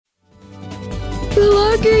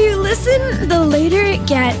longer you listen, the later it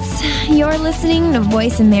gets. You're listening to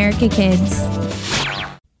Voice America Kids.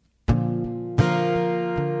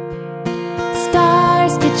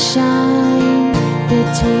 Stars could shine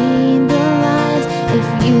between the lines if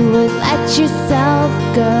you would let yourself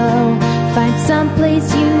go. Find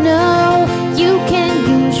someplace you know you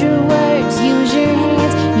can use your words, use your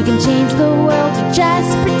hands. You can change the world, you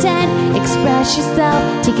just pretend. Express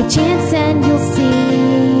yourself, take a chance and you'll see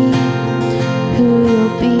who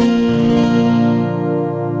you'll be.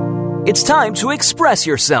 It's time to express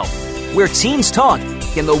yourself, where teens talk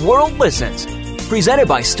and the world listens. Presented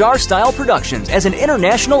by Star Style Productions as an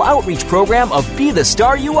international outreach program of Be the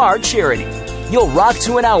Star You Are charity. You'll rock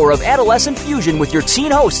to an hour of adolescent fusion with your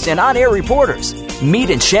teen hosts and on-air reporters. Meet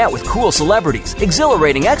and chat with cool celebrities,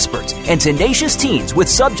 exhilarating experts, and tenacious teens with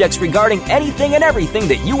subjects regarding anything and everything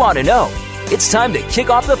that you want to know. It's time to kick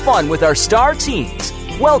off the fun with our star teens.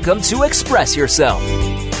 Welcome to Express Yourself.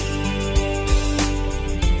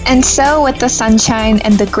 And so, with the sunshine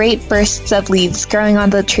and the great bursts of leaves growing on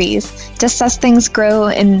the trees, just as things grow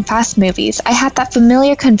in past movies, I had that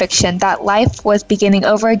familiar conviction that life was beginning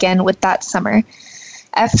over again with that summer.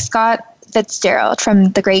 F. Scott Fitzgerald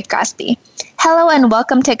from The Great Gatsby. Hello and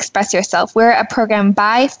welcome to Express Yourself. We're a program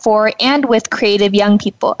by, for, and with creative young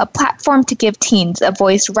people, a platform to give teens a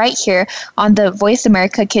voice right here on the Voice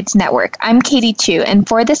America Kids Network. I'm Katie Choo, and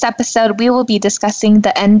for this episode, we will be discussing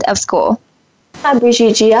the end of school. I'm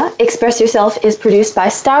Brigitte Jia. Express Yourself is produced by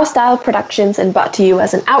Star Style Productions and brought to you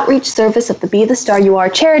as an outreach service of the Be the Star You Are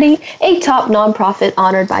charity, a top nonprofit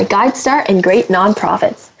honored by GuideStar and great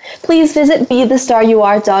nonprofits. Please visit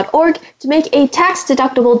BeTheStarYouAre.org to make a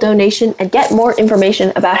tax-deductible donation and get more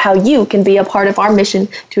information about how you can be a part of our mission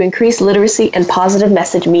to increase literacy and positive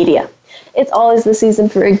message media. It's always the season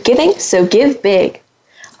for giving, so give big.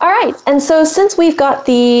 All right, and so since we've got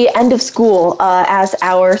the end of school as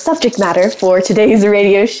our subject matter for today's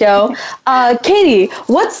radio show, Katie,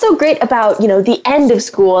 what's so great about, the end of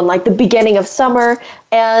school and like the beginning of summer,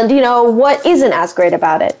 and, what isn't as great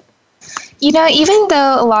about it? Even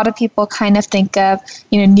though a lot of people kind of think of,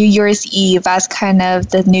 New Year's Eve as kind of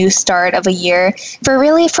the new start of a year, for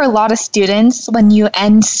a lot of students, when you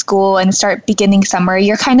end school and start beginning summer,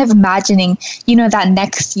 you're kind of imagining, that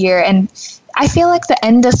next year. And I feel like the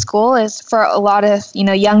end of school is for a lot of,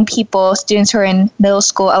 young people, students who are in middle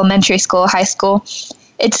school, elementary school, high school.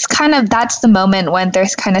 It's kind of, that's the moment when they're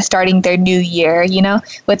kind of starting their new year,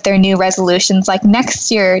 with their new resolutions. Like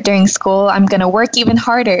next year during school, I'm going to work even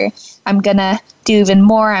harder. I'm going to do even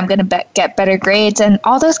more. I'm going to get better grades, and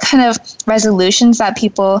all those kind of resolutions that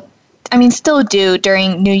people, still do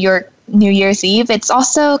during New Year's Eve. It's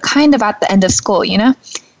also kind of at the end of school,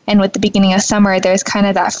 And with the beginning of summer, there's kind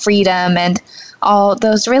of that freedom and all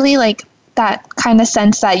those really like that kind of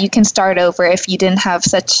sense that you can start over if you didn't have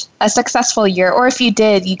such a successful year, or if you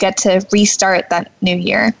did, you get to restart that new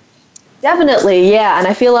year. Definitely, yeah. And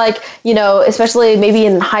I feel like, especially maybe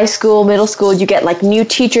in high school, middle school, you get like new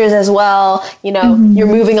teachers as well. You're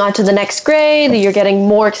moving on to the next grade, you're getting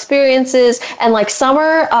more experiences. And like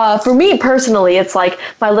summer, for me personally, it's like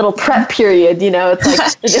my little prep period,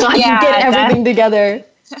 it's like I can get everything together.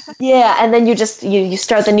 Yeah, and then you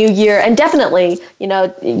start the new year, and definitely,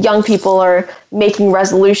 young people are making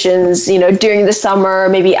resolutions, during the summer,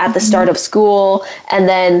 maybe at the start of school, and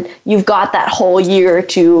then you've got that whole year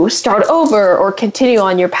to start over or continue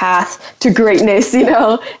on your path to greatness,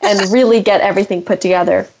 and really get everything put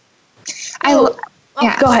together.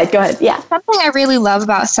 Yeah. Go ahead. Yeah. Something I really love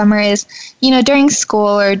about summer is, during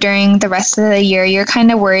school or during the rest of the year, you're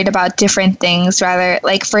kind of worried about different things. Rather,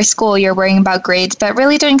 like for school, you're worrying about grades. But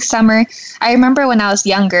really during summer, I remember when I was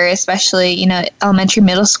younger, especially, elementary,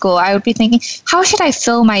 middle school, I would be thinking, how should I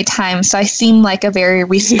fill my time so I seem like a very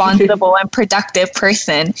responsible and productive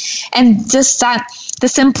person? And just the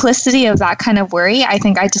simplicity of that kind of worry, I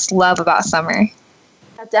think I just love about summer.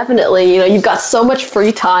 Definitely, you've got so much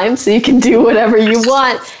free time, so you can do whatever you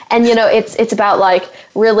want. And, it's about like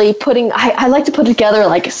really I like to put together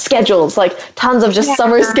like schedules, like tons of just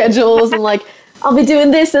summer schedules, and like, I'll be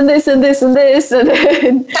doing this and this and this and this. And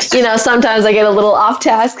then, sometimes I get a little off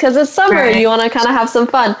task because it's summer and you want to kind of have some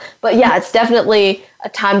fun. But yeah, it's definitely a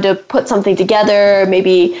time to put something together.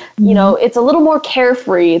 Maybe, it's a little more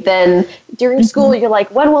carefree than during school. You're like,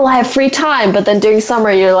 when will I have free time? But then during summer,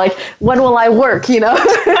 you're like, when will I work?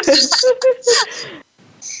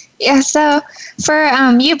 Yeah. So for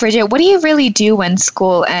you, Bridget, what do you really do when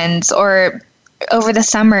school ends, or over the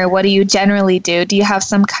summer, what do you generally do? Do you have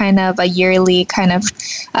some kind of a yearly kind of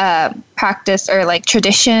practice or like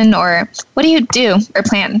tradition, or what do you do or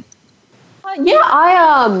plan?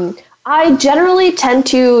 I generally tend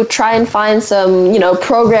to try and find some,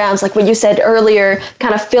 programs like what you said earlier,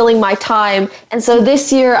 kind of filling my time. And so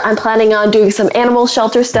this year I'm planning on doing some animal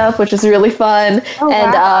shelter stuff, which is really fun. Oh,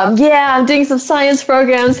 and wow. I'm doing some science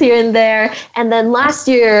programs here and there. And then last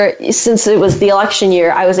year, since it was the election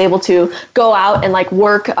year, I was able to go out and like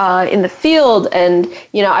work in the field. And,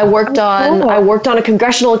 I worked on a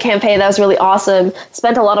congressional campaign that was really awesome.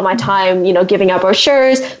 Spent a lot of my time, giving out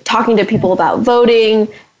brochures, talking to people about voting,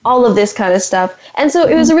 all of this kind of stuff. And so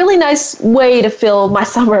it was a really nice way to fill my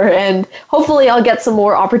summer, and hopefully I'll get some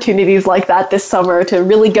more opportunities like that this summer to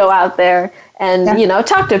really go out there and,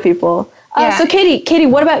 talk to people. So Katie,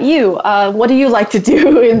 what about you? What do you like to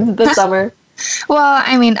do in the summer? Well,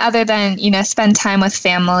 I mean, other than, spend time with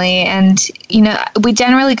family and, we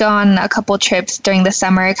generally go on a couple trips during the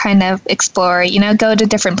summer, kind of explore, go to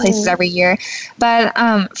different places every year. But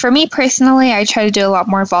for me personally, I try to do a lot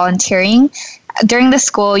more volunteering. During the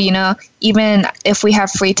school, even if we have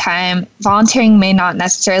free time, volunteering may not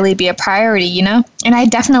necessarily be a priority, and I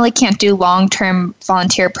definitely can't do long-term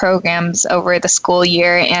volunteer programs over the school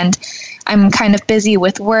year, and I'm kind of busy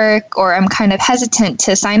with work, or I'm kind of hesitant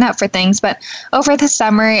to sign up for things. But over the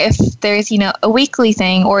summer, if there's, a weekly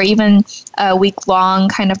thing or even a week-long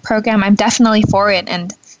kind of program, I'm definitely for it,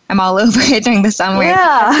 and I'm all over it during the summer.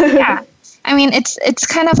 Yeah. I mean, it's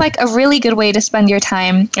kind of like a really good way to spend your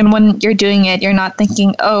time. And when you're doing it, you're not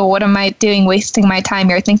thinking, oh, what am I doing, wasting my time?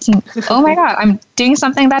 You're thinking, oh my God, I'm doing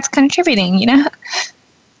something that's contributing,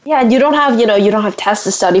 Yeah, and you don't have tests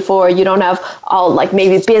to study for. You don't have all like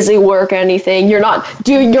maybe busy work or anything. You're not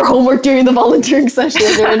doing your homework during the volunteering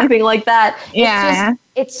sessions or anything like that. Yeah.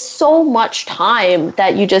 It's so much time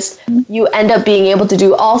that you end up being able to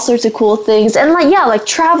do all sorts of cool things. And like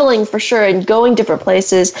traveling for sure and going different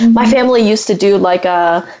places. Mm-hmm. My family used to do like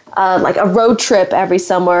a road trip every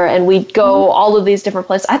summer, and we'd go all of these different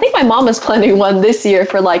places. I think my mom is planning one this year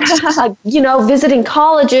for visiting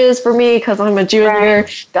colleges for me, because I'm a junior,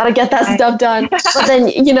 gotta get that stuff done. But then,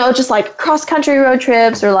 just like cross country road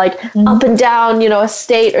trips or like up and down, a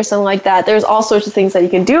state or something like that. There's all sorts of things that you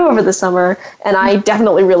can do over the summer. And I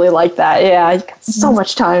definitely really like that. Yeah. You got so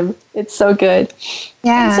much time. It's so good.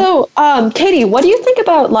 Yeah. And so, Katie, what do you think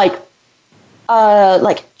about like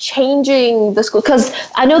changing the school? Because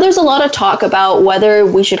I know there's a lot of talk about whether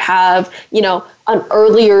we should have, an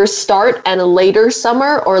earlier start and a later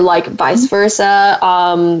summer, or like vice versa,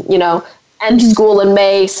 end school in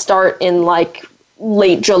May, start in like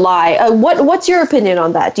late July. What's your opinion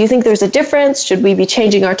on that? Do you think there's a difference? Should we be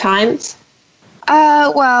changing our times?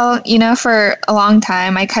 Well, for a long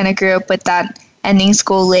time, I kind of grew up with that ending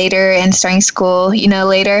school later and starting school,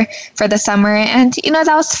 later for the summer. And,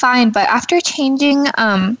 that was fine. But after changing,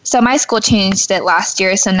 so my school changed it last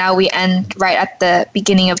year. So now we end right at the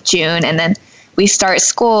beginning of June, and then we start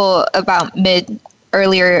school about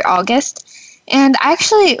earlier August. And I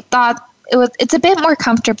actually thought it's a bit more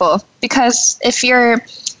comfortable, because if you're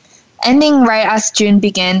ending right as June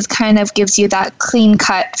begins, kind of gives you that clean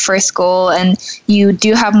cut for school, and you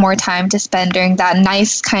do have more time to spend during that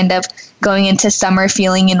nice kind of going into summer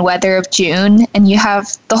feeling and weather of June, and you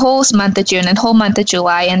have the whole month of June and whole month of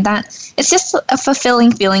July, and that it's just a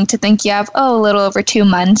fulfilling feeling to think you have a little over 2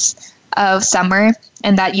 months of summer,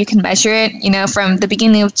 and that you can measure it, from the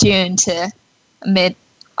beginning of June to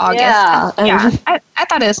mid-August. Yeah, I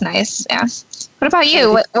thought it was nice. Yeah. What about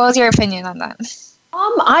you? What was your opinion on that?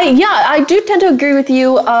 I do tend to agree with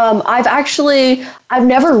you. I've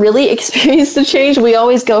never really experienced the change. We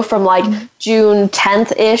always go from like June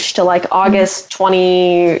 10th-ish to like August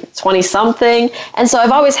 20 something. And so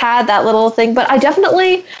I've always had that little thing, but I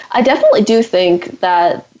definitely do think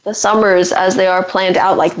that the summers as they are planned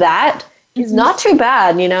out like that is not too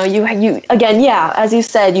bad. You again, as you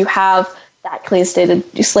said, you have that clean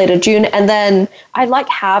slate of June. And then I like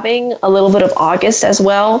having a little bit of August as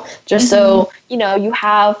well, just so, you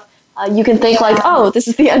have, you can think like, oh, this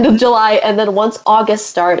is the end of July. And then once August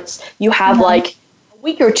starts, you have like a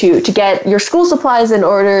week or two to get your school supplies in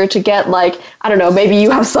order, to get like, I don't know, maybe you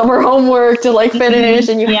have summer homework to like finish,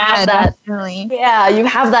 and you have that, you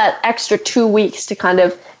have that extra 2 weeks to kind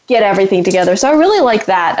of get everything together. So I really like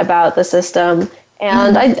that about the system.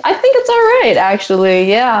 And I think it's all right, actually.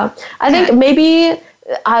 Yeah. I think maybe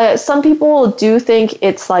some people do think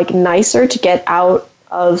it's like nicer to get out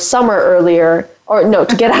of summer earlier, or no,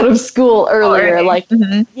 to get out of school earlier. Like,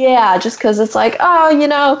 just because it's like,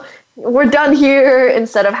 we're done here,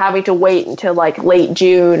 instead of having to wait until like late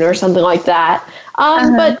June or something like that.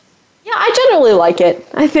 But yeah, I generally like it.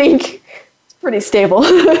 I think it's pretty stable.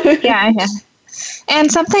 Yeah.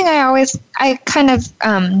 And something I kind of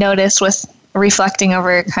noticed with reflecting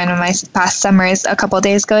over kind of my past summers a couple of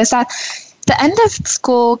days ago is that the end of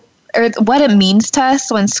school, or what it means to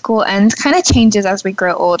us when school ends, kind of changes as we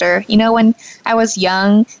grow older. You know, when I was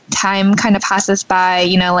young, time kind of passes by,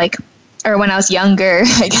 you know, like, or when I was younger,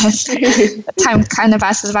 I guess, time kind of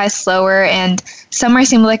passes by slower, and summer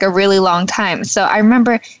seemed like a really long time. So I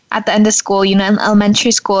remember at the end of school, you know, in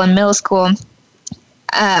elementary school and middle school,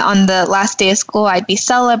 on the last day of school, I'd be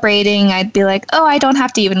celebrating. I'd be like, oh, I don't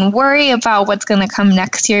have to even worry about what's going to come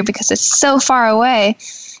next year because it's so far away.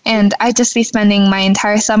 And I'd just be spending my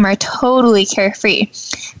entire summer totally carefree.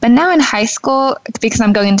 But now in high school, because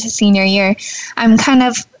I'm going into senior year, I'm kind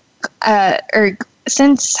of,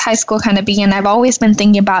 since high school kind of began, I've always been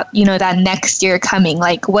thinking about, you know, that next year coming.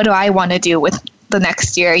 Like, what do I want to do with the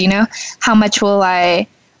next year? You know, how much will I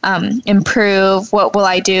improve? What will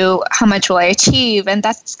I do? How much will I achieve? And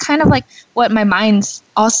that's kind of like what my mind's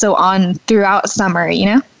also on throughout summer, you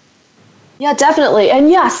know? Yeah, definitely. And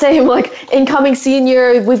yeah, same, like incoming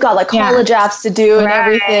senior, we've got like college apps to do and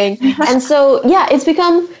everything. And so, yeah, it's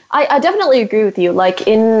become, I definitely agree with you. Like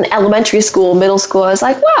in elementary school, middle school, I was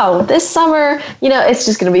like, wow, this summer, you know, it's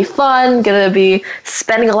just going to be fun, going to be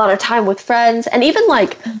spending a lot of time with friends. And even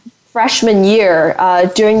like freshman year,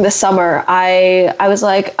 during the summer, I was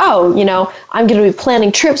like, oh, you know, I'm going to be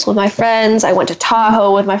planning trips with my friends. I went to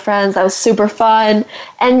Tahoe with my friends. That was super fun.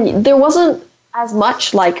 And there wasn't as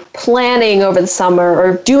much like planning over the summer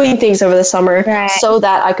or doing things over the summer so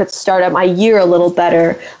that I could start out my year a little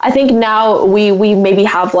better. I think now we maybe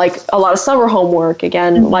have like a lot of summer homework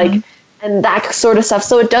again, like, and that sort of stuff.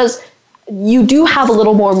 So you do have a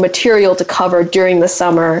little more material to cover during the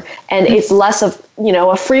summer, and it's less of, you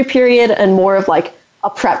know, a free period and more of like a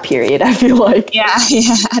prep period, I feel like. Yeah,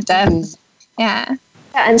 definitely. Yeah.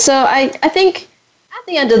 And so I think at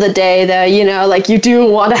the end of the day, though, you know, like you do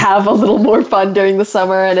want to have a little more fun during the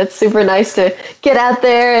summer, and it's super nice to get out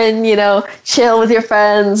there and, you know, chill with your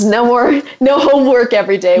friends. No homework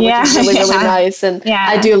every day, which is really, really nice. And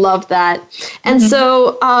I do love that. And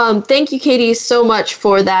so thank you, Katie, so much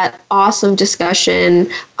for that awesome discussion.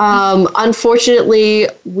 Unfortunately,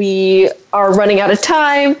 we are running out of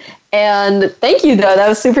time. And thank you, though. That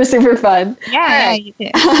was super, super fun. Yeah, you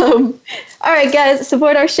did. All right, guys,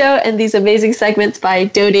 support our show and these amazing segments by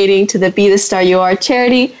donating to the Be the Star You Are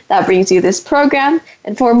charity that brings you this program.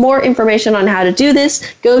 And for more information on how to do this,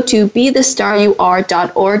 go to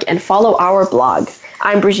BeTheStarYouAre.org and follow our blog.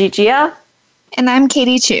 I'm Brigitte Jia. And I'm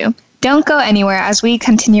Katie Choo. Don't go anywhere as we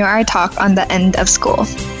continue our talk on the end of school.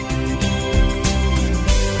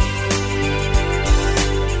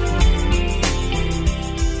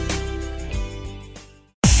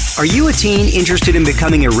 Are you a teen interested in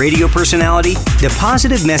becoming a radio personality? The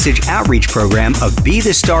Positive Message Outreach Program of Be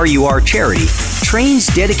the Star You Are charity trains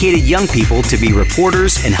dedicated young people to be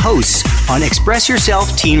reporters and hosts on Express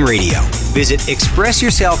Yourself Teen Radio. Visit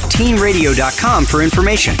ExpressYourselfTeenRadio.com for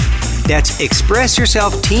information. That's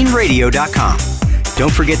ExpressYourselfTeenRadio.com.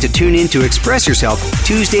 Don't forget to tune in to Express Yourself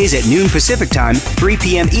Tuesdays at noon Pacific Time, 3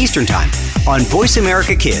 p.m. Eastern Time on Voice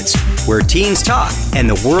America Kids, where teens talk and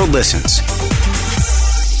the world listens.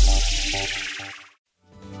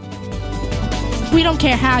 We don't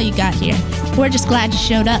care how you got here. We're just glad you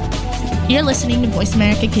showed up. You're listening to Voice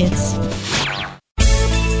America Kids.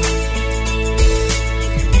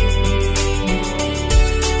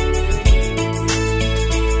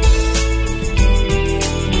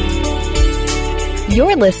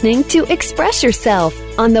 You're listening to Express Yourself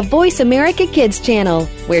on the Voice America Kids channel,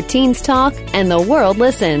 where teens talk and the world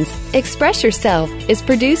listens. Express Yourself is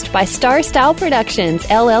produced by Star Style Productions,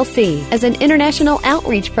 LLC, as an international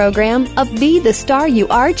outreach program of Be the Star You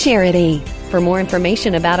Are charity. For more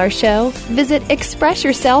information about our show, visit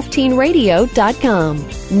ExpressYourselfTeenRadio.com.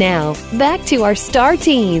 Now, back to our star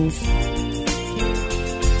teens.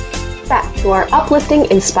 Back to our uplifting,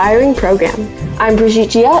 inspiring program. I'm Brigitte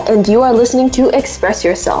Jia, and you are listening to Express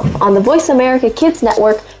Yourself on the Voice America Kids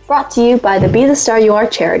Network, brought to you by the Be the Star You Are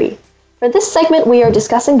charity. For this segment, we are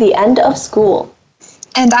discussing the end of school.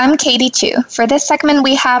 And I'm Katie Choo. For this segment,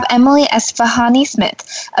 we have Emily Esfagabu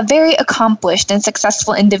Smith, a very accomplished and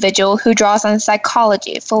successful individual who draws on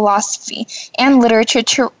psychology, philosophy, and literature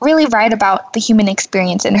to really write about the human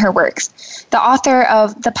experience in her works. The author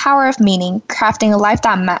of The Power of Meaning, Crafting a Life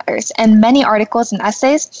That Matters, and many articles and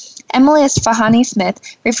essays, Emily Esfagabu Smith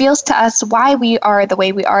reveals to us why we are the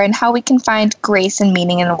way we are and how we can find grace and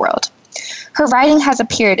meaning in the world. Her writing has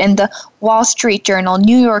appeared in the Wall Street Journal,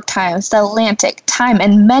 New York Times, The Atlantic, Time,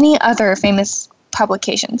 and many other famous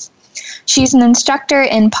publications. She's an instructor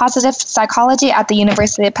in positive psychology at the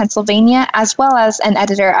University of Pennsylvania, as well as an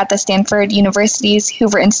editor at the Stanford University's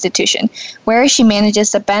Hoover Institution, where she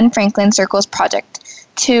manages the Ben Franklin Circles project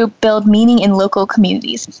to build meaning in local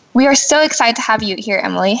communities. We are so excited to have you here,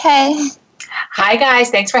 Emily. Hey. Hi, guys.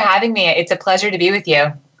 Thanks for having me. It's a pleasure to be with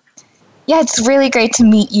you. Yeah, it's really great to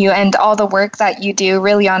meet you and all the work that you do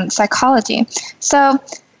really on psychology. So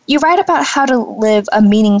you write about how to live a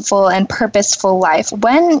meaningful and purposeful life.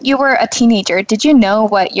 When you were a teenager, did you know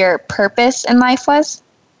what your purpose in life was?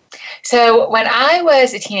 So when I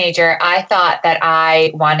was a teenager, I thought that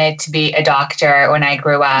I wanted to be a doctor when I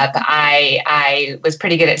grew up. I was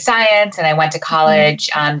pretty good at science, and I went to college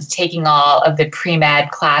taking all of the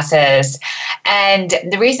pre-med classes. And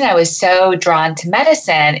the reason I was so drawn to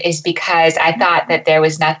medicine is because I thought that there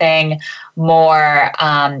was nothing more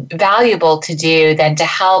valuable to do than to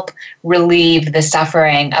help relieve the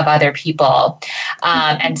suffering of other people.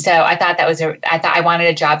 And so I thought I wanted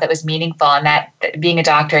a job that was meaningful, and that being a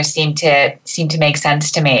doctor seemed to make sense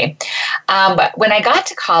to me. But when I got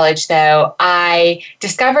to college, though, I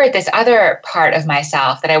discovered this other part of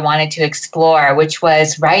myself that I wanted to explore, which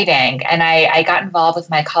was writing. And I got involved with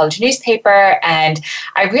my college newspaper, and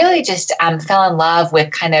I really just fell in love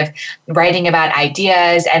with kind of writing about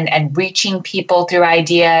ideas and reaching people through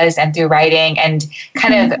ideas and through writing, and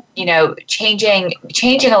kind of,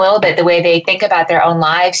 changing a little bit the way they think about their own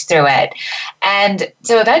lives through it. And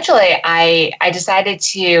so eventually I decided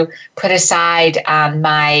to put aside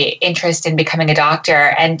my interest in becoming a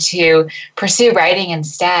doctor and to pursue writing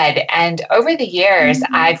instead. And over the years,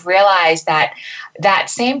 I've realized that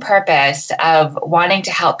same purpose of wanting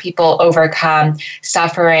to help people overcome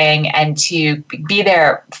suffering and to be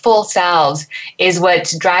their full selves is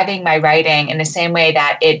what's driving my writing, in the same way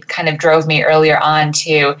that it kind of drove me earlier on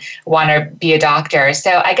to want to be a doctor.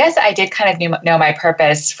 So I guess I did kind of know my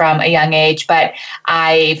purpose from a young age, but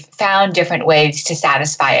I found different ways to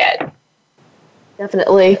satisfy it.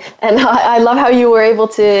 Definitely. And I love how you were able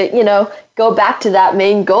to, go back to that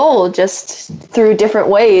main goal just through different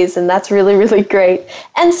ways. And that's really, really great.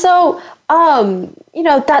 And so,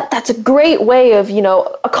 that's a great way of,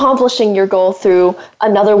 accomplishing your goal through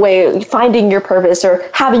another way, finding your purpose or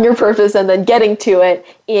having your purpose and then getting to it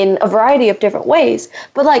in a variety of different ways.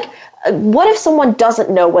 But what if someone doesn't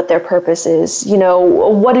know what their purpose is?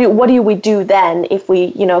 What do we do then if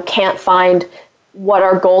we, can't find what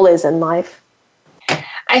our goal is in life?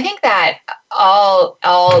 I think that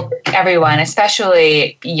everyone,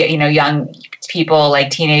 especially, young people like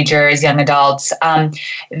teenagers, young adults,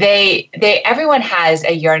 everyone has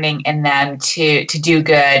a yearning in them to do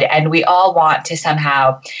good, and we all want to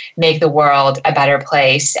somehow make the world a better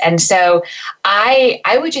place. And so I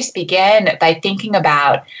would just begin by thinking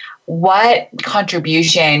about what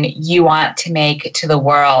contribution you want to make to the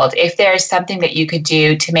world. If there's something that you could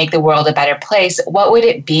do to make the world a better place, what would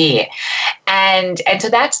it be? And so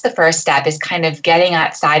that's the first step, is kind of getting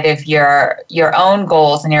outside of your own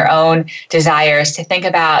goals and your own desires to think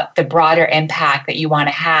about the broader impact that you want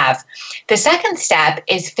to have. The second step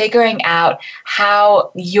is figuring out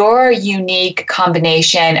how your unique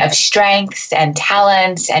combination of strengths and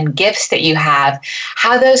talents and gifts that you have,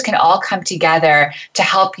 how those can all come together to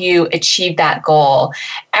help you achieve that goal.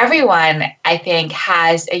 Everyone, I think,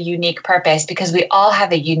 has a unique purpose because we all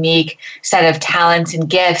have a unique set of talents and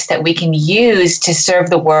gifts that we can use to serve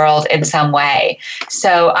the world in some way.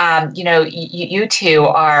 So, you two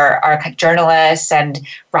are journalists and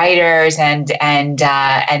writers and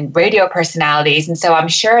radio personalities, and so I'm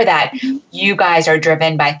sure that you guys are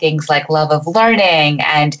driven by things like love of learning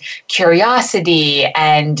and curiosity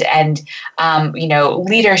and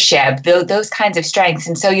leadership, those kinds of strengths.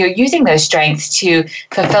 And so you're using those strengths to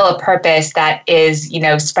fulfill a purpose that is,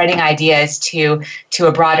 spreading ideas to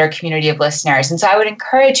a broader community of listeners. And so I would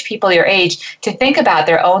encourage people your age to think about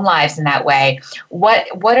their own lives in that way. What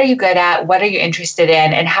are you good at? What are you interested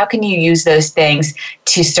in? And how can you use those things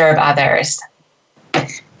to serve others?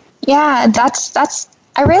 Yeah, that's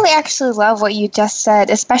I really actually love what you just said,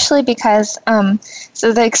 especially because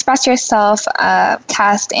so the Express Yourself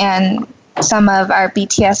cast and some of our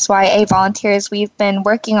BTSYA volunteers, we've been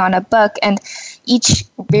working on a book, and each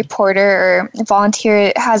reporter or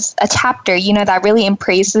volunteer has a chapter, that really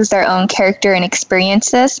embraces their own character and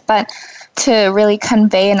experiences, but to really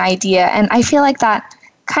convey an idea. And I feel like that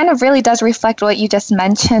kind of really does reflect what you just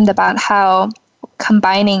mentioned about how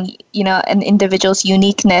combining, an individual's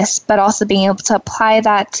uniqueness, but also being able to apply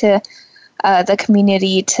that to the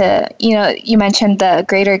community to, you mentioned the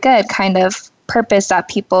greater good kind of purpose that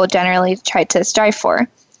people generally try to strive for.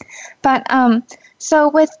 But so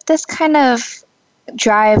with this kind of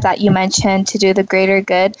drive that you mentioned to do the greater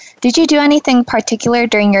good, did you do anything particular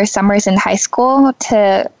during your summers in high school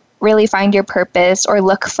to really find your purpose or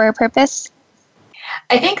look for a purpose?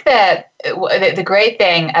 I think that the great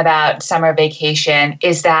thing about summer vacation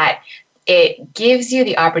is that it gives you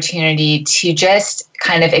the opportunity to just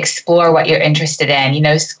kind of explore what you're interested in. You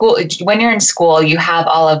know, when you're in school, you have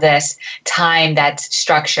all of this time that's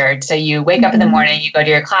structured. So you wake up in the morning, you go to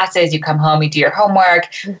your classes, you come home, you do your homework,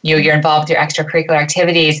 you're involved with your extracurricular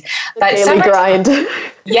activities. But daily grind.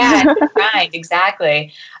 Yeah, grind,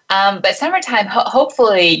 exactly. But summertime,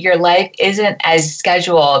 hopefully your life isn't as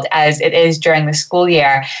scheduled as it is during the school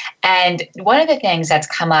year. And one of the things that's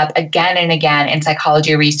come up again and again in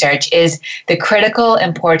psychology research is the critical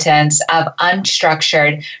importance of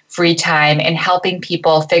unstructured free time in helping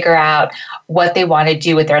people figure out what they want to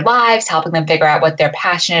do with their lives, helping them figure out what they're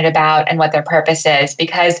passionate about and what their purpose is.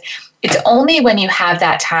 Because it's only when you have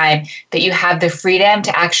that time that you have the freedom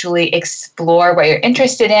to actually explore what you're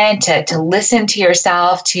interested in, to listen to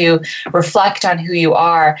yourself, to reflect on who you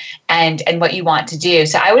are and what you want to do.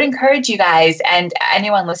 So I would encourage you guys and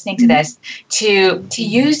anyone listening to this to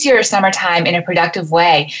use your summertime in a productive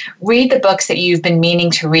way. Read the books that you've been meaning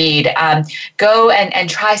to read. Go and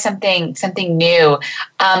try something new.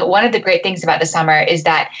 One of the great things about the summer is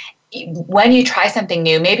that when you try something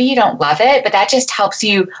new, maybe you don't love it, but that just helps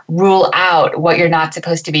you rule out what you're not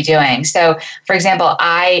supposed to be doing. So, for example,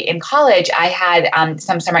 in college, I had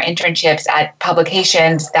some summer internships at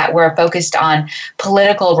publications that were focused on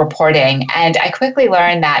political reporting. And I quickly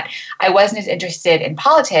learned that I wasn't as interested in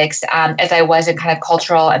politics as I was in kind of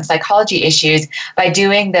cultural and psychology issues by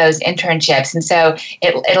doing those internships. And so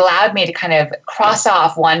it allowed me to kind of cross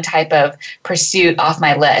off one type of pursuit off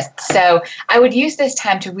my list. So I would use this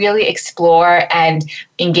time to really explore and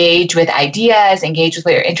engage with ideas, engage with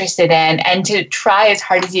what you're interested in, and to try as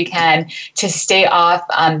hard as you can to stay off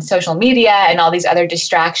social media and all these other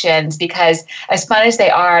distractions, because as fun as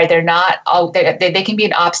they are, they're not all, they can be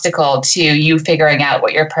an obstacle to you figuring out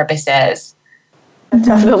what your purpose is.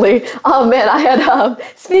 Definitely. Oh man, I had,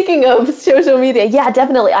 speaking of social media, yeah,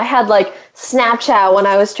 definitely. I had like Snapchat when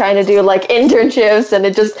I was trying to do like internships and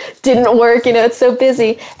it just didn't work, it's so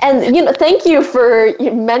busy. And, thank you for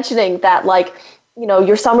mentioning that, like,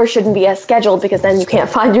 your summer shouldn't be as scheduled because then you can't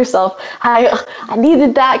find yourself. I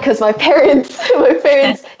needed that because my parents,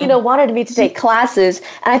 wanted me to take classes.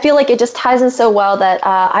 And I feel like it just ties in so well that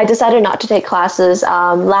I decided not to take classes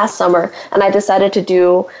last summer, and I decided to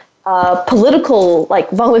do political, like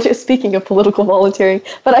volunteer, speaking of political volunteering,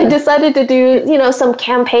 but I decided to do, some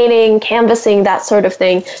campaigning, canvassing, that sort of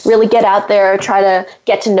thing, really get out there, try to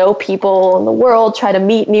get to know people in the world, try to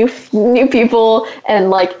meet new people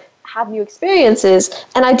and like have new experiences.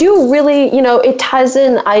 And I do really, it ties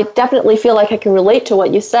in. I definitely feel like I can relate to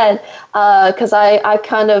what you said, because I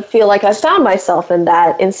kind of feel like I found myself in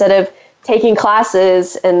that instead of taking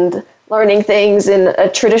classes and learning things in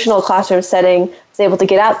a traditional classroom setting, I was able to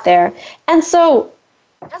get out there. And so,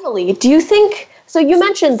 Emily, do you think, so you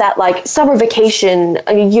mentioned that like summer vacation,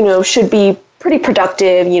 should be pretty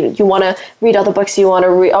productive. You want to read all the books you want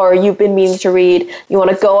to read, or you've been meaning to read. You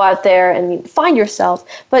want to go out there and find yourself.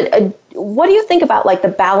 But what do you think about like the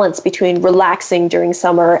balance between relaxing during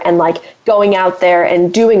summer and like going out there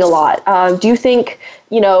and doing a lot? Do you think,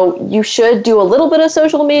 you should do a little bit of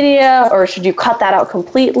social media, or should you cut that out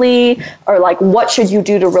completely? Or like, what should you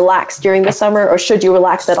do to relax during the summer, or should you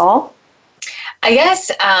relax at all? I guess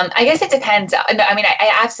it depends. I mean,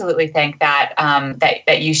 I absolutely think that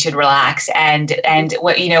that you should relax. And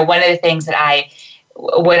what, one of the things that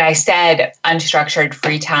when I said unstructured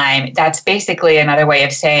free time, that's basically another way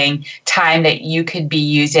of saying time that you could be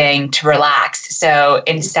using to relax. So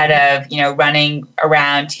instead of, running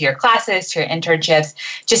around to your classes, to your internships,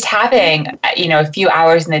 just having, a few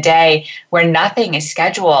hours in the day where nothing is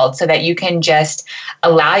scheduled so that you can just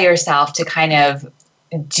allow yourself to kind of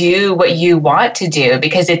do what you want to do,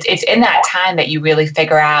 because it's in that time that you really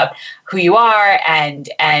figure out who you are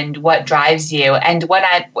and what drives you. And what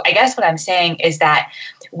I guess what I'm saying is that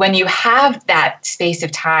when you have that space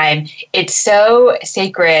of time, it's so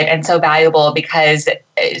sacred and so valuable because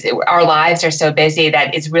our lives are so busy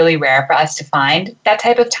that it's really rare for us to find that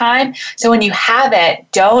type of time. So when you have it,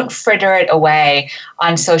 don't fritter it away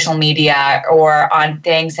on social media or on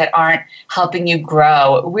things that aren't helping you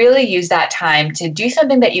grow. Really use that time to do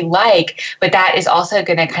something that you like, but that is also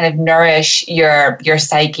going to kind of nourish your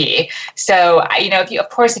psyche. So, if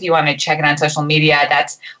you want to check it on social media,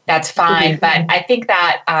 that's fine. But I think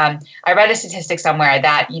that I read a statistic somewhere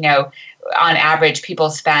that, on average, people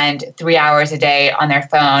spend 3 hours a day on their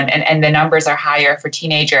phone, and the numbers are higher for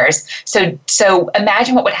teenagers. So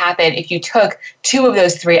imagine what would happen if you took 2 of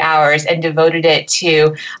those 3 hours and devoted it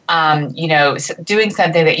to, doing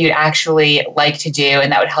something that you'd actually like to do,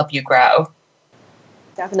 and that would help you grow.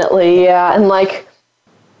 Definitely, yeah. And like,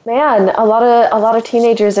 man, a lot of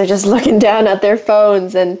teenagers are just looking down at their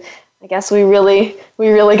phones, and I guess we really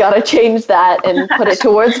got to change that and put it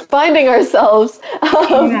towards finding ourselves.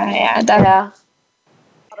 Yeah. A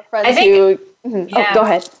lot of friends who. Mm-hmm. Yeah. Oh, go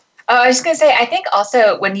ahead. I was just going to say, I think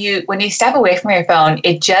also when you step away from your phone,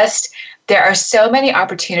 there are so many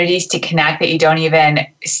opportunities to connect that you don't even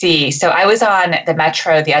see. So I was on the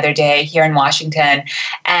Metro the other day here in Washington,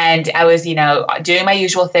 and I was, doing my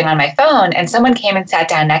usual thing on my phone, and someone came and sat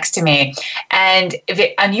down next to me. And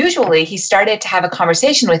unusually, he started to have a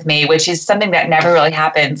conversation with me, which is something that never really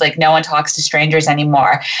happens. Like, no one talks to strangers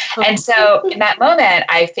anymore. And so in that moment,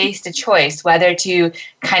 I faced a choice whether to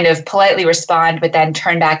kind of politely respond, but then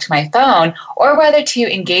turn back to my phone, or whether to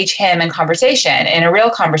engage him in conversation, in a real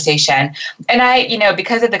conversation. And I,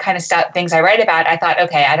 because of the kind of things I write about, I thought,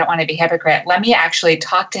 okay, I don't want to be a hypocrite. Let me actually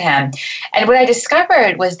talk to him. And what I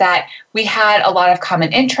discovered was that we had a lot of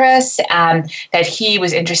common interests, that he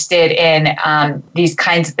was interested in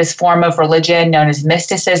this form of religion known as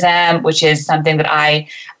mysticism, which is something that I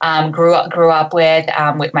grew up with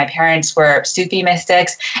my parents were Sufi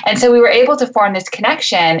mystics. And so we were able to form this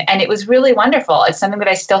connection, and it was really wonderful. It's something that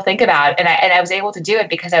I still think about, and I was able to do it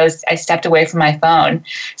because I stepped away from my phone.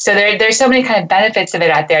 So there's so many kind of benefits of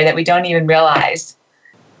it out there that we don't even realize.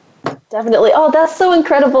 Definitely. Oh, that's so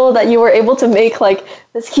incredible that you were able to make like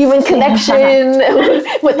this human connection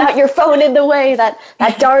without your phone in the way, that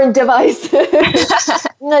darn device.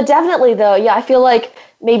 No, definitely though. Yeah, I feel like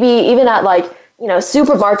maybe even at like,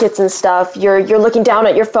 supermarkets and stuff, you're looking down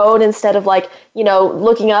at your phone instead of like,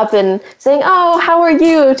 looking up and saying, "Oh, how are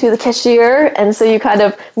you?" to the cashier. And so you kind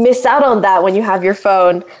of miss out on that when you have your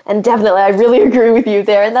phone. And definitely, I really agree with you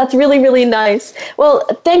there. And that's really, really nice. Well,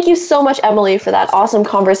 thank you so much, Emily, for that awesome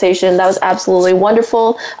conversation. That was absolutely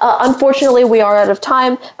wonderful. Unfortunately, we are out of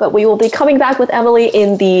time, but we will be coming back with Emily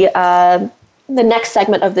in the next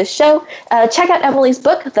segment of this show. Check out Emily's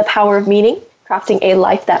book, The Power of Meaning, Crafting a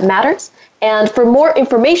Life That Matters. And for more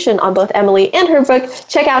information on both Emily and her book,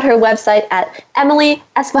 check out her website at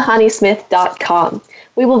emilyesfahanysmith.com.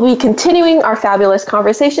 We will be continuing our fabulous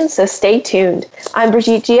conversation, so stay tuned. I'm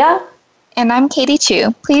Brigitte Jia. And I'm Katie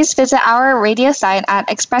Choo. Please visit our radio site at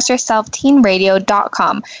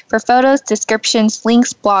expressyourselfteenradio.com for photos, descriptions,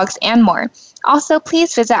 links, blogs, and more. Also,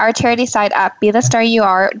 please visit our charity site at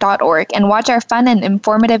bethestarur.org and watch our fun and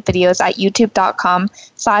informative videos at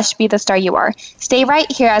youtube.com/bethestarur. Stay right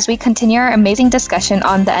here as we continue our amazing discussion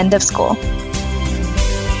on the end of school.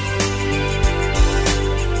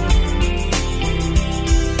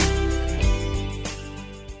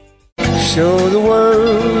 Show the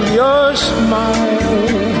world your smile.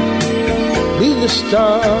 Be the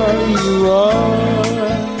star you are.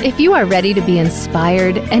 If you are ready to be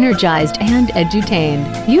inspired, energized, and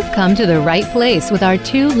edutained, you've come to the right place with our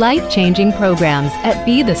 2 life-changing programs at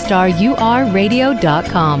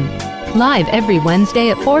BeTheStarYouAreRadio.com. Live every Wednesday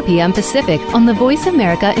at 4 p.m. Pacific on the Voice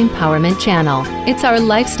America Empowerment Channel. It's our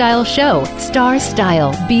lifestyle show, Star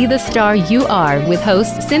Style, Be the Star You Are, with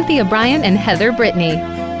hosts Cynthia Bryan and Heather Brittany.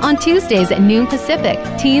 On Tuesdays at noon Pacific,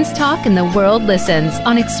 Teens Talk and the World Listens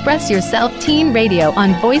on Express Yourself Teen Radio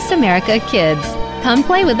on Voice America Kids. Come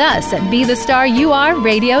play with us at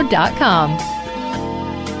BeTheStarYouAreRadio.com.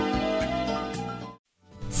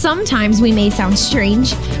 Sometimes we may sound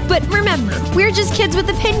strange, but remember, we're just kids with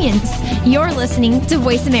opinions. You're listening to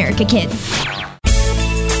Voice America Kids.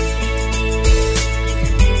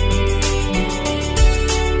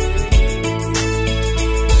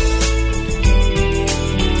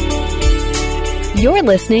 You're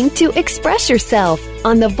listening to Express Yourself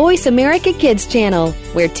on the Voice America Kids channel,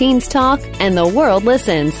 where teens talk and the world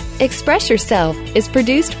listens. Express Yourself is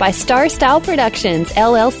produced by Star Style Productions,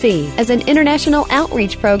 LLC, as an international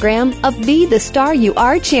outreach program of Be the Star You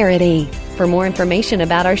Are charity. For more information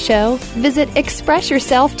about our show, visit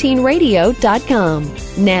expressyourselfteenradio.com.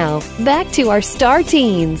 Now, back to our Star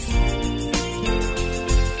Teens.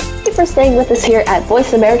 Thank you for staying with us here at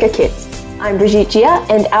Voice America Kids. I'm Brigitte Jia,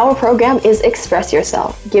 and our program is Express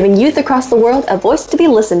Yourself, giving youth across the world a voice to be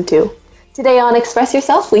listened to. Today on Express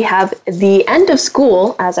Yourself, we have the end of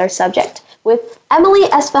school as our subject, with Emily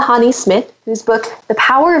Esfagabu Smith, whose book, The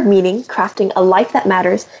Power of Meaning, Crafting a Life That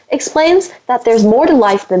Matters, explains that there's more to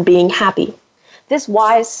life than being happy. This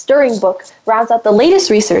wise, stirring book rounds out the latest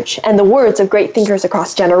research and the words of great thinkers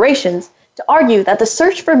across generations to argue that the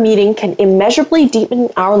search for meaning can immeasurably deepen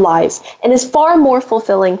our lives and is far more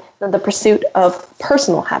fulfilling than the pursuit of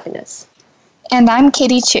personal happiness. And I'm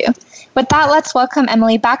Katie Choo. With that, let's welcome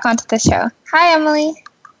Emily back onto the show. Hi, Emily.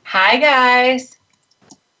 Hi, guys.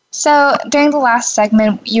 So during the last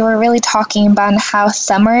segment, you were really talking about how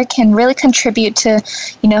summer can really contribute to,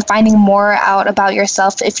 finding more out about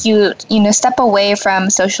yourself if you, step away from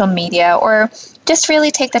social media or just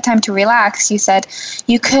really take the time to relax. You said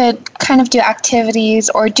you could kind of do activities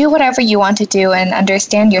or do whatever you want to do and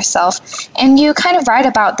understand yourself. And you kind of write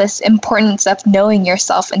about this importance of knowing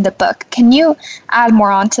yourself in the book. Can you add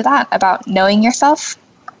more on to that about knowing yourself?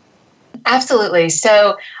 Absolutely.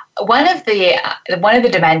 So one of the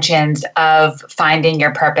dimensions of finding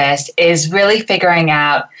your purpose is really figuring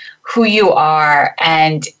out who you are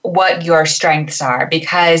and what your strengths are,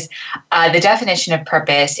 because the definition of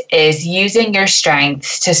purpose is using your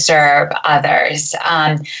strengths to serve others.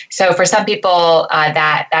 So for some people,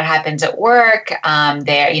 that happens at work.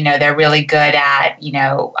 They're really good at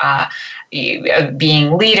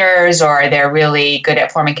being leaders, or they're really good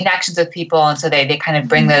at forming connections with people, and so they kind of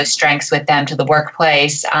bring those strengths with them to the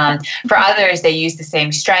workplace. For others, they use the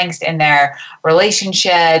same strengths in their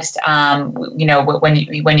relationships.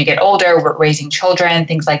 When you get older, raising children,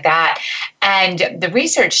 things like that. And the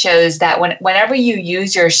research shows that whenever you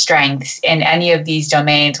use your strengths in any of these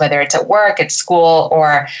domains, whether it's at work, at school,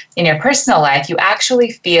 or in your personal life, you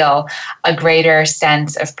actually feel a greater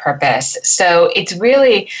sense of purpose. So it's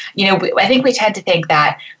really, I think we tend to think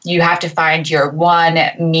that you have to find your one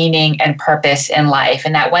meaning and purpose in life,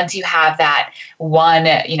 and that once you have that one,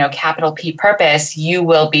 capital P purpose, you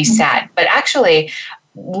will be set. But actually,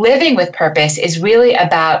 living with purpose is really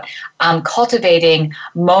about cultivating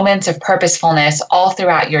moments of purposefulness all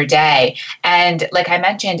throughout your day. And like I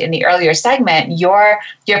mentioned in the earlier segment, your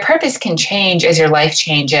purpose can change as your life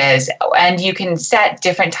changes, and you can set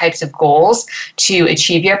different types of goals to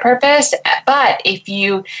achieve your purpose. But if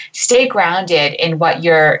you stay grounded in what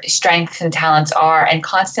your strengths and talents are and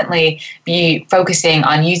constantly be focusing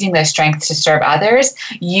on using those strengths to serve others,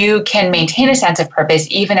 you can maintain a sense of purpose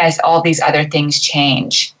even as all these other things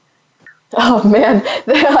change. Oh, man.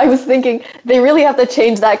 I was thinking they really have to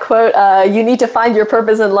change that quote. You need to find your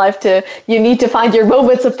purpose in life to you need to find your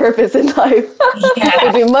moments of purpose in life. Yeah. It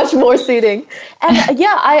would be much more suiting. And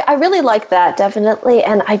I really like that, definitely.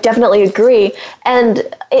 And I definitely agree. And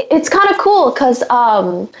it's kind of cool because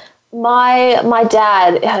my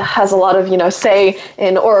dad has a lot of, say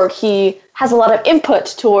in, or he has a lot of input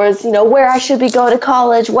towards, where I should be going to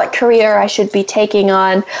college, what career I should be taking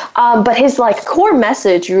on. But his core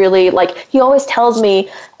message really, he always tells me,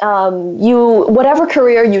 whatever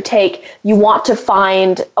career you take, you want to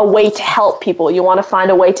find a way to help people. You want to find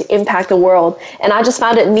a way to impact the world. And I just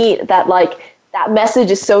found it neat that that message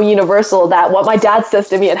is so universal that what my dad says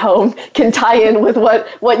to me at home can tie in with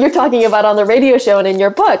what you're talking about on the radio show and in your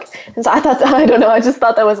book. And so I thought that, I just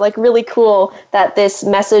thought that was really cool that this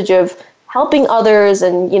message of helping others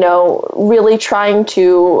and, really trying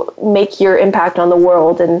to make your impact on the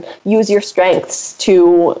world and use your strengths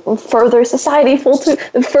to further society,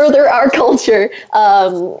 further our culture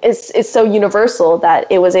is so universal that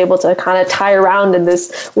it was able to kind of tie around in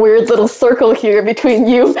this weird little circle here between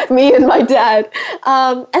you, me, and my dad.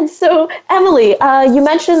 And so, Emily, you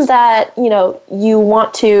mentioned that, you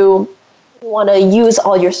want to use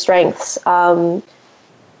all your strengths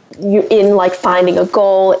you in finding a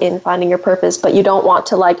goal, in finding your purpose, but you don't want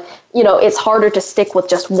to it's harder to stick with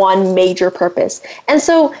just one major purpose. And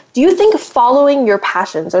so do you think following your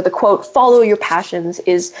passions, or the quote, follow your passions,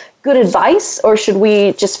 is good advice, or should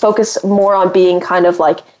we just focus more on being kind of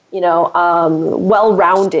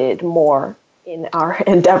well-rounded more in our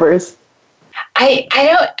endeavors? I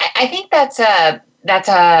think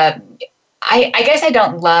I guess I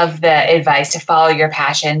don't love the advice to follow your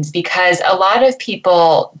passions, because a lot of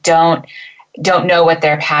people don't know what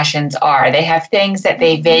their passions are. They have things that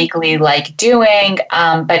they vaguely like doing,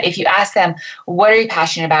 but if you ask them, what are you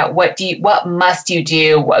passionate about? What must you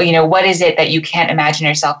do? What is it that you can't imagine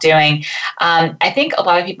yourself doing? I think a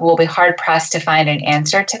lot of people will be hard pressed to find an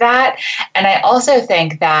answer to that. And I also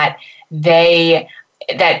think that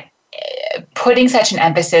putting such an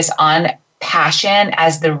emphasis on passion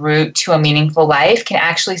as the route to a meaningful life can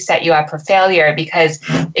actually set you up for failure, because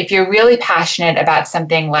if you're really passionate about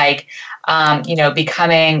something like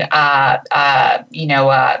becoming a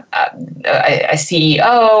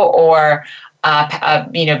CEO,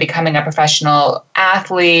 becoming a professional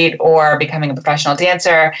athlete or becoming a professional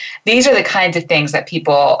dancer. These are the kinds of things that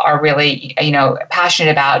people are really,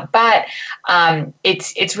 passionate about. But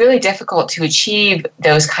it's really difficult to achieve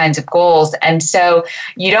those kinds of goals. And so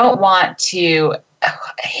you don't want to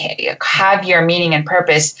have your meaning and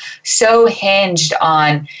purpose so hinged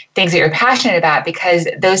on things that you're passionate about, because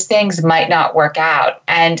those things might not work out.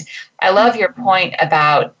 And I love your point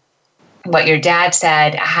about what your dad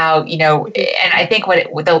said, how, and I think what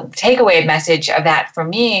the takeaway message of that for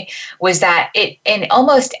me was that in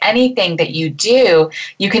almost anything that you do,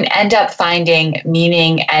 you can end up finding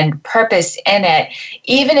meaning and purpose in it,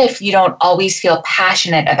 even if you don't always feel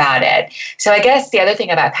passionate about it. So I guess the other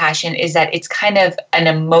thing about passion is that it's kind of an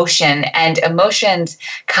emotion, and emotions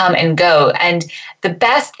come and go. And the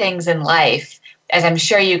best things in life, as I'm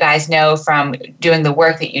sure you guys know from doing the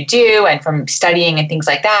work that you do and from studying and things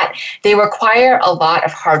like that, they require a lot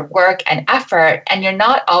of hard work and effort, and you're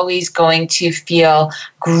not always going to feel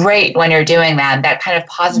great when you're doing them. That kind of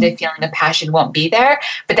positive feeling of passion won't be there,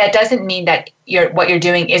 but that doesn't mean that what you're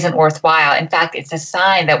doing isn't worthwhile. In fact, it's a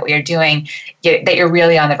sign that what you're doing, that you're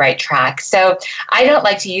really on the right track. So I don't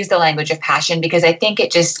like to use the language of passion because I think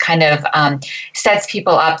it just kind of sets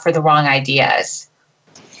people up for the wrong ideas.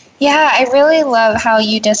 Yeah, I really love how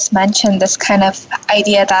you just mentioned this kind of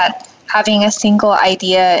idea that having a single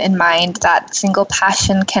idea in mind, that single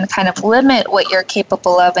passion can kind of limit what you're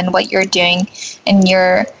capable of and what you're doing and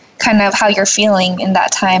your kind of how you're feeling in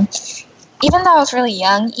that time. Even though I was really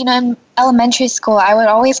young, in elementary school, I would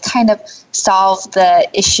always kind of solve the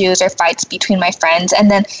issues or fights between my friends. And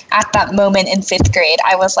then at that moment in 5th grade,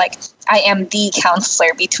 I was like, I am the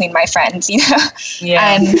counselor between my friends,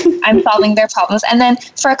 Yeah. I'm solving their problems. And then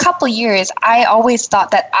for a couple years, I always thought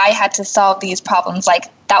that I had to solve these problems. Like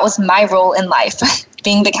that was my role in life,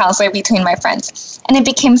 being the counselor between my friends. And it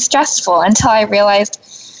became stressful until I realized,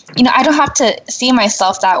 I don't have to see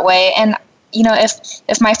myself that way. And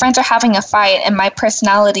if my friends are having a fight and my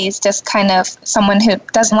personality is just kind of someone who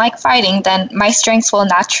doesn't like fighting, then my strengths will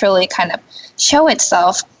naturally kind of show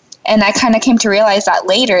itself. And I kind of came to realize that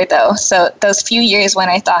later, though. So those few years when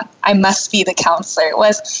I thought I must be the counselor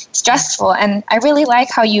was stressful. And I really like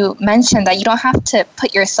how you mentioned that you don't have to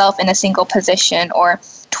put yourself in a single position or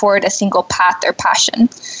toward a single path or passion.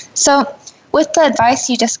 So with the advice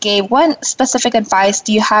you just gave, what specific advice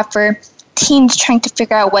do you have for teens trying to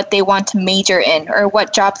figure out what they want to major in or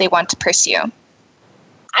what job they want to pursue?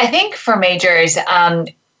 I think for majors,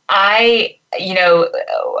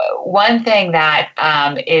 one thing that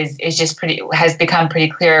is just has become pretty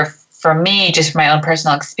clear for me, just from my own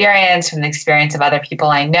personal experience, from the experience of other people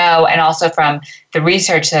I know, and also from the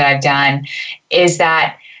research that I've done, is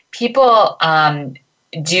that people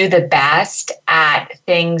do the best at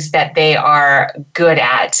things that they are good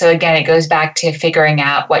at. So again, it goes back to figuring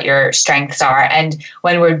out what your strengths are. And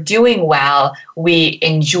when we're doing well, we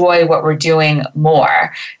enjoy what we're doing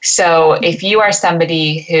more. So if you are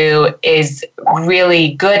somebody who is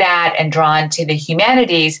really good at and drawn to the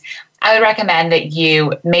humanities, I would recommend that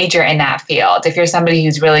you major in that field. If you're somebody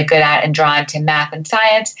who's really good at and drawn to math and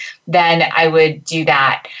science, then I would do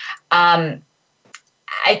that.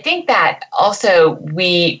 I think that also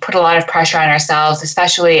we put a lot of pressure on ourselves,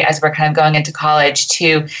 especially as we're kind of going into college,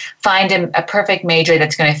 to find a perfect major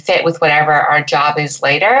that's going to fit with whatever our job is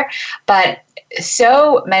later. But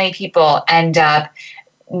so many people end up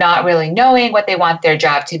not really knowing what they want their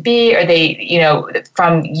job to be, or they,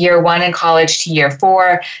 from year 1 in college to year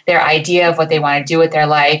 4, their idea of what they want to do with their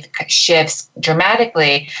life shifts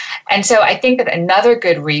dramatically. And so I think that another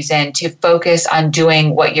good reason to focus on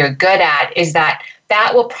doing what you're good at is that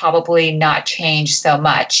will probably not change so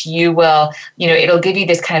much. You will, it'll give you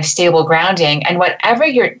this kind of stable grounding, and whatever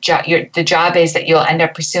the job is that you'll end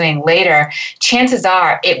up pursuing later, chances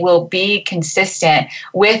are it will be consistent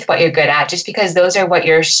with what you're good at, just because those are what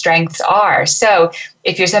your strengths are. So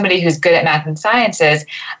if you're somebody who's good at math and sciences,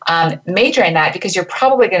 major in that, because you're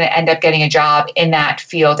probably going to end up getting a job in that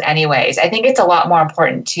field anyways. I think it's a lot more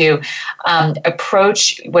important to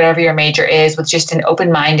approach whatever your major is with just an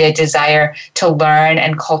open-minded desire to learn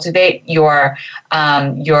and cultivate your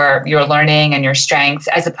learning and your strengths,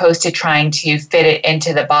 as opposed to trying to fit it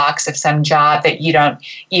into the box of some job that you don't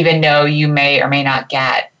even know you may or may not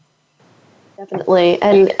get. Definitely,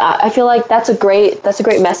 and I feel like that's a great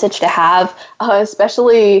message to have,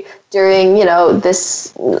 especially during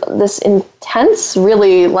this intense,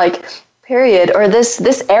 really period, or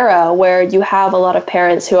this era where you have a lot of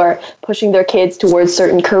parents who are pushing their kids towards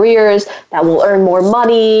certain careers that will earn more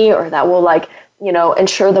money, or that will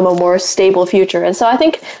ensure them a more stable future. And so I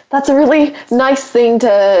think that's a really nice thing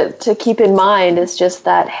to keep in mind, is just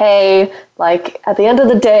that, hey, like at the end of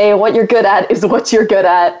the day, what you're good at is what you're good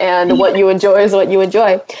at, and what you enjoy is what you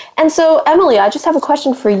enjoy. And so, Emily, I just have a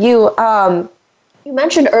question for you. You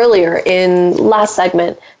mentioned earlier in last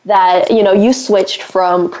segment that, you switched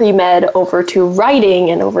from pre-med over to writing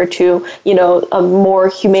and over to, a more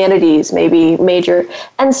humanities, maybe major.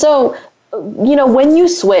 And so, when you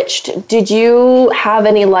switched, did you have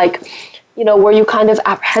any, were you kind of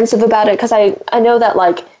apprehensive about it? Because I know that,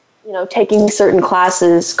 taking certain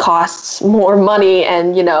classes costs more money,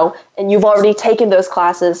 and you've already taken those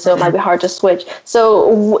classes, so it might be hard to switch. So,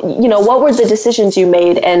 what were the decisions you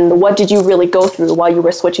made, and what did you really go through while you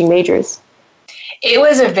were switching majors? It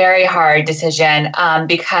was a very hard decision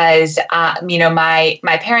because, my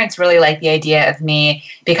parents really liked the idea of me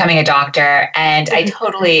becoming a doctor, and I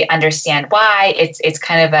totally understand why. It's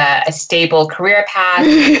kind of a stable career path.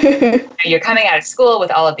 You're coming out of school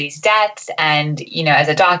with all of these debts, and, as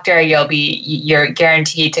a doctor, you're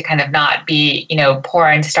guaranteed to kind of not be, poor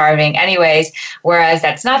and starving anyways, whereas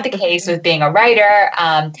that's not the case with being a writer.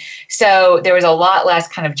 So there was a lot less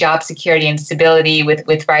kind of job security and stability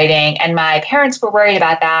with writing, and my parents were worried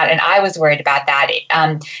about that, and I was worried about that.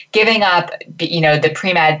 Giving up, the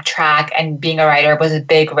pre-med track and being a writer was a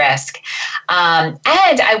big risk. And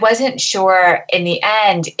I wasn't sure in the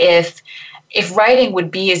end if writing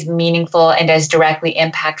would be as meaningful and as directly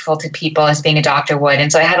impactful to people as being a doctor would.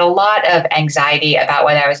 And so I had a lot of anxiety about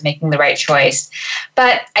whether I was making the right choice.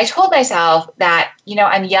 But I told myself that,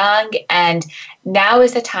 I'm young, and now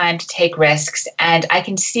is the time to take risks, and I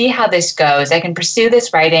can see how this goes. I can pursue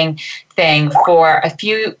this writing thing for a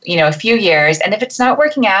few years. And if it's not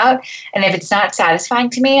working out, and if it's not satisfying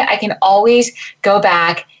to me, I can always go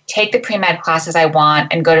back, take the pre-med classes I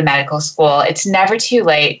want, and go to medical school. It's never too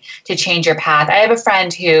late to change your path. I have a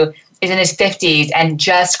friend who is in his 50s and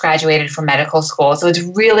just graduated from medical school. So it's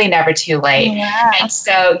really never too late. Yeah. And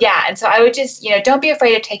so I would just, don't be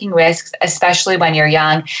afraid of taking risks, especially when you're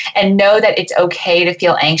young, and know that it's okay to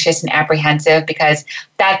feel anxious and apprehensive, because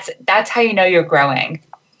that's how you're growing.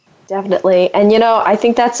 Definitely. And, I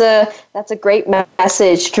think that's a great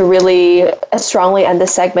message to really strongly end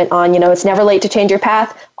this segment on, it's never late to change your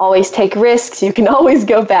path. Always take risks. You can always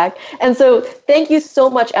go back. And so thank you so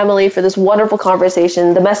much, Emily, for this wonderful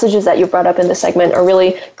conversation. The messages that you brought up in this segment are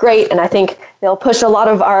really great. And I think they'll push a lot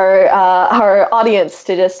of our audience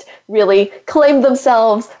to just really claim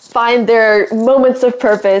themselves, find their moments of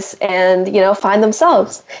purpose, and, find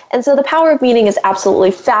themselves. And so The Power of Meaning is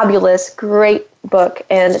absolutely fabulous. Great book,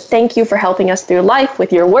 and thank you for helping us through life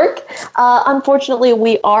with your work. Unfortunately,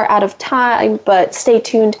 we are out of time, but stay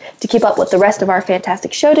tuned to keep up with the rest of our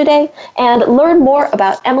fantastic show today and learn more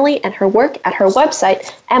about Emily and her work at her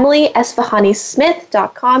website,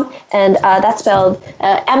 EmilyEsfahanysmith.com, and that's spelled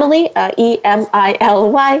Emily,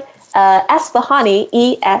 E-M-I-L-Y, Esfahani,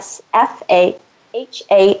 E-S-F-A-H-A-N-I,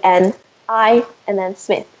 and then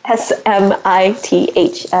Smith, S-M-I-T-H.com.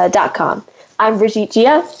 I'm Brigitte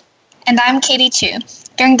Jia. And I'm Katie Choo.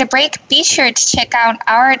 During the break, be sure to check out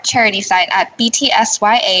our charity site at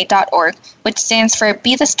btsya.org, which stands for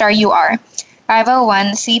Be the Star You Are,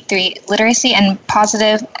 501c3 literacy and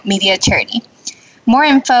positive media charity. More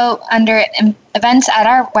info under events at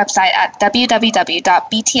our website at www.btsya.org.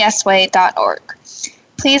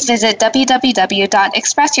 Please visit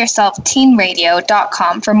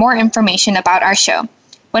www.expressyourselfteenradio.com for more information about our show.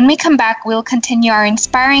 When we come back, we'll continue our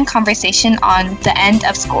inspiring conversation on the end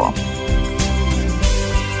of school.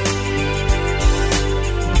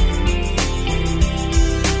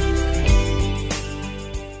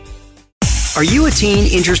 Are you a teen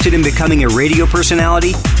interested in becoming a radio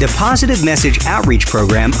personality? The Positive Message Outreach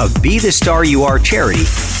Program of Be the Star You Are charity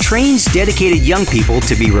trains dedicated young people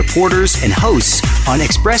to be reporters and hosts on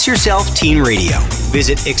Express Yourself Teen Radio.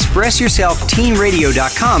 Visit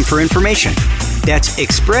expressyourselfteenradio.com for information. That's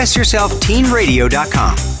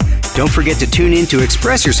expressyourselfteenradio.com. Don't forget to tune in to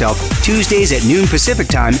Express Yourself Tuesdays at noon Pacific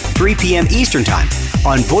Time, 3 p.m. Eastern Time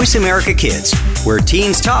on Voice America Kids, where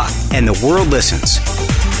teens talk and the world listens.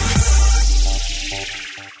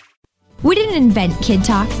 We didn't invent Kid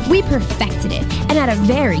Talk, we perfected it, and at a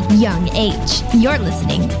very young age. You're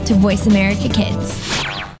listening to Voice America Kids.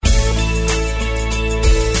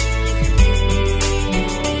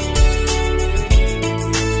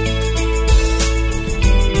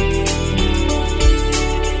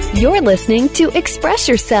 You're listening to Express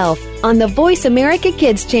Yourself on the Voice America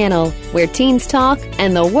Kids channel, where teens talk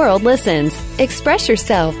and the world listens. Express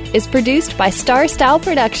Yourself is produced by Star Style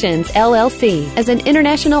Productions, LLC, as an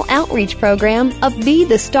international outreach program of Be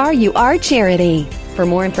the Star You Are charity. For For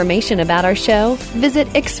more information about our show, visit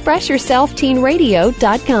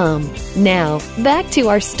expressyourselfteenradio.com. Now, back to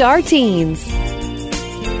our star teens.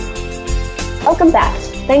 Welcome back.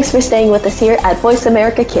 Thanks for staying with us here at Voice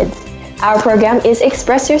America Kids. Our program is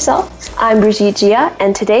Express Yourself. I'm Brigitte Jia,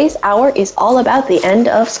 and today's hour is all about the end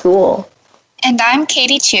of school. And I'm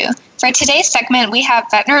Katie Choo. For today's segment, we have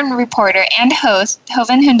veteran reporter and host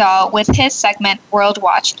Joven Hundal with his segment, World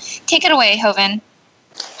Watch. Take it away, Joven.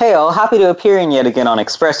 Hey all, happy to appear yet again on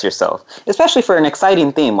Express Yourself, especially for an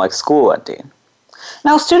exciting theme like school ending.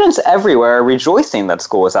 Now, students everywhere are rejoicing that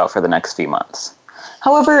school is out for the next few months.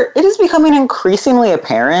 However, it is becoming increasingly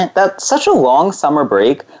apparent that such a long summer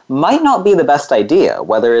break might not be the best idea,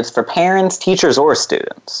 whether it's for parents, teachers, or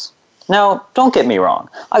students. Now, don't get me wrong,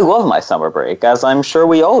 I love my summer break, as I'm sure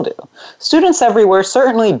we all do. Students everywhere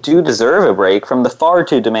certainly do deserve a break from the far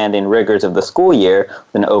too demanding rigors of the school year,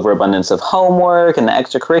 with an overabundance of homework and the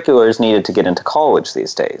extracurriculars needed to get into college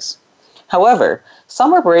these days. However,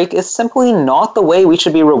 summer break is simply not the way we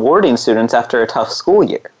should be rewarding students after a tough school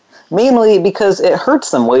year, mainly because it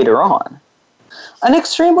hurts them later on. An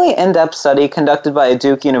extremely in-depth study conducted by a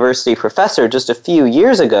Duke University professor just a few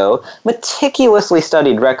years ago meticulously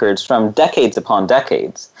studied records from decades upon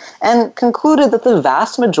decades and concluded that the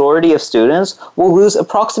vast majority of students will lose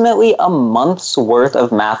approximately a month's worth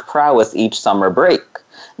of math prowess each summer break.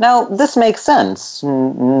 Now, this makes sense.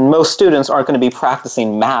 Most students aren't going to be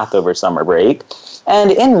practicing math over summer break.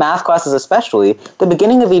 And in math classes especially, the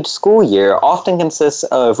beginning of each school year often consists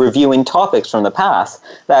of reviewing topics from the past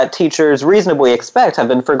that teachers reasonably expect have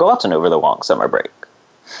been forgotten over the long summer break.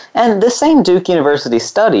 And this same Duke University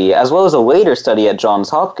study, as well as a later study at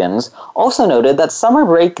Johns Hopkins, also noted that summer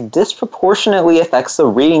break disproportionately affects the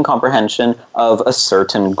reading comprehension of a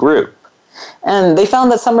certain group. And they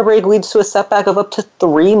found that summer break leads to a setback of up to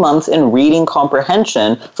 3 months in reading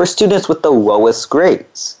comprehension for students with the lowest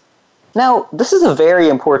grades. Now, this is a very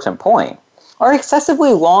important point. Our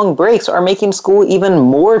excessively long breaks are making school even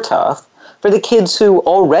more tough for the kids who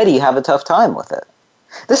already have a tough time with it.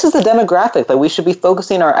 This is the demographic that we should be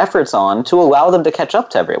focusing our efforts on to allow them to catch up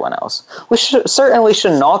to everyone else. We certainly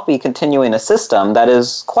should not be continuing a system that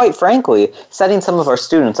is, quite frankly, setting some of our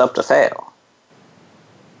students up to fail.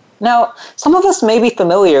 Now, some of us may be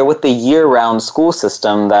familiar with the year-round school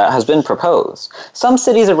system that has been proposed. Some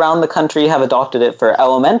cities around the country have adopted it for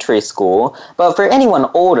elementary school, but for anyone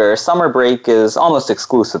older, summer break is almost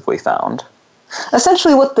exclusively found.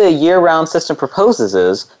 Essentially, what the year-round system proposes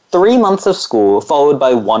is 3 months of school followed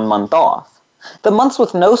by 1 month off. The months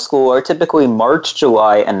with no school are typically March,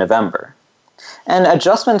 July, and November. And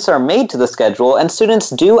adjustments are made to the schedule, and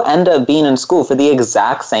students do end up being in school for the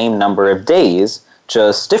exact same number of days,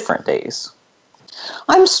 just different days.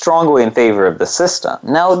 I'm strongly in favor of the system.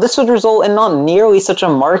 Now, this would result in not nearly such a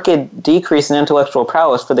marked decrease in intellectual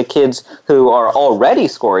prowess for the kids who are already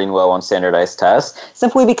scoring low on standardized tests,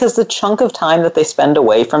 simply because the chunk of time that they spend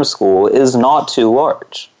away from school is not too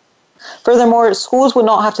large. Furthermore, schools would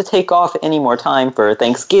not have to take off any more time for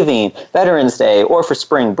Thanksgiving, Veterans Day, or for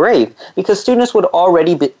spring break, because students would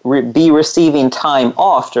already be receiving time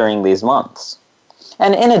off during these months.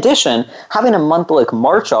 And in addition, having a month like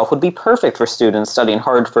March off would be perfect for students studying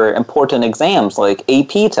hard for important exams like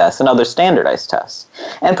AP tests and other standardized tests.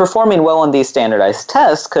 And performing well on these standardized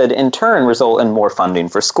tests could in turn result in more funding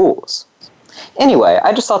for schools. Anyway,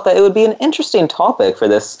 I just thought that it would be an interesting topic for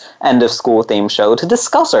this end of school theme show to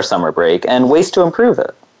discuss our summer break and ways to improve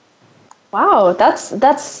it. Wow, that's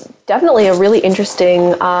definitely a really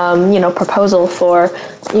interesting, proposal for,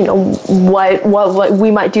 what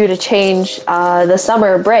we might do to change the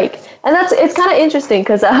summer break. And it's kind of interesting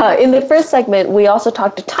because in the first segment, we also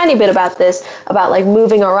talked a tiny bit about this, about like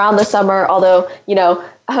moving around the summer, although,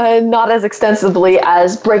 not as extensively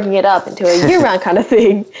as breaking it up into a year-round kind of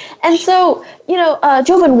thing. And so,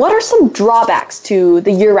 Joven, what are some drawbacks to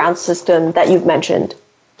the year-round system that you've mentioned?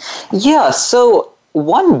 Yeah, so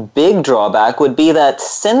one big drawback would be that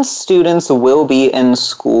since students will be in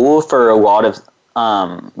school for a lot of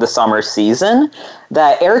the summer season,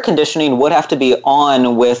 that air conditioning would have to be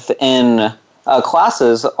on within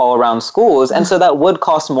classes all around schools, and so that would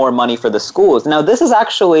cost more money for the schools. Now, this is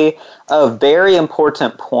actually a very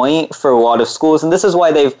important point for a lot of schools, and this is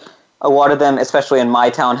why a lot of them, especially in my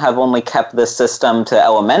town, have only kept this system to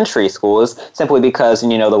elementary schools, simply because,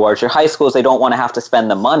 the larger high schools, they don't want to have to spend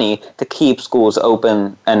the money to keep schools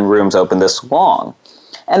open and rooms open this long.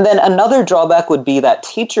 And then another drawback would be that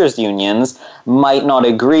teachers' unions might not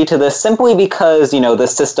agree to this simply because, the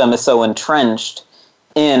system is so entrenched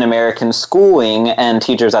in American schooling, and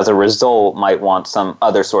teachers as a result might want some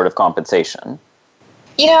other sort of compensation.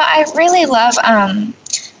 I really love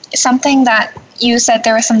something that you said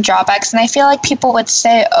there were some drawbacks, and I feel like people would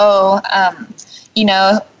say,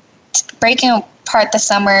 breaking apart the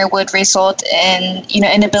summer would result in,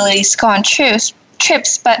 inabilities to go on trips,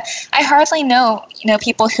 but I hardly know,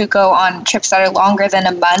 people who go on trips that are longer than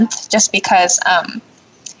a month just because,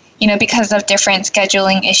 because of different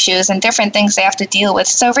scheduling issues and different things they have to deal with.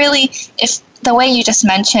 So really, if the way you just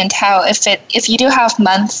mentioned how if you do have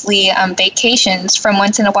monthly vacations from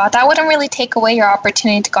once in a while, that wouldn't really take away your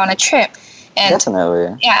opportunity to go on a trip. And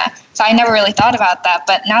definitely. Yeah. So I never really thought about that,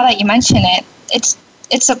 but now that you mention it,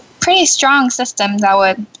 it's a pretty strong system that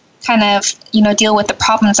would kind of, deal with the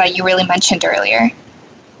problems that you really mentioned earlier.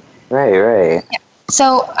 Right. Yeah.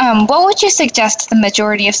 So what would you suggest to the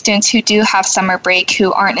majority of students who do have summer break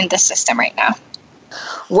who aren't in this system right now?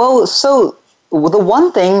 Well, so the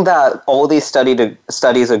one thing that all these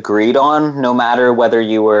studies agreed on, no matter whether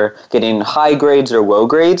you were getting high grades or low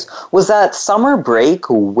grades, was that summer break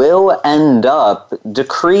will end up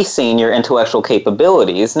decreasing your intellectual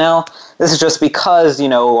capabilities. Now, this is just because, a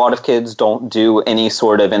lot of kids don't do any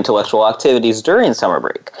sort of intellectual activities during summer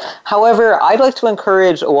break. However, I'd like to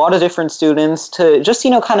encourage a lot of different students to just,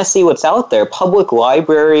 kind of see what's out there. Public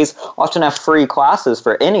libraries often have free classes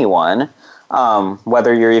for anyone.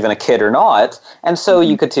 Whether you're even a kid or not. And so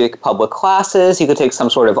you could take public classes, you could take some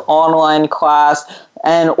sort of online class,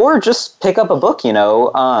 or just pick up a book,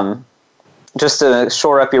 just to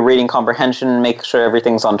shore up your reading comprehension, make sure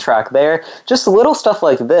everything's on track there. Just little stuff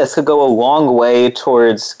like this could go a long way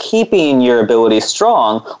towards keeping your ability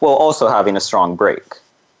strong while also having a strong break.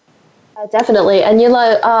 Definitely. And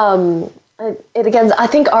again, I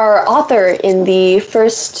think our author in the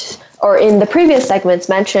previous segments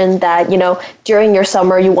mentioned that, during your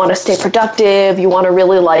summer, you want to stay productive. You want to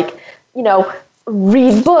really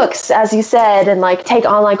read books, as you said, and take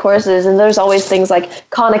online courses. And there's always things like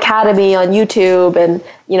Khan Academy on YouTube and,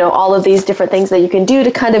 all of these different things that you can do to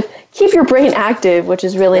kind of keep your brain active, which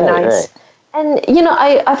is really nice. Right. And,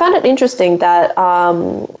 I found it interesting that,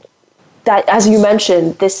 that as you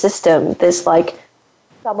mentioned, this system, this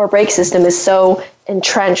summer break system is so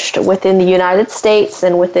entrenched within the United States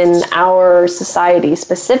and within our society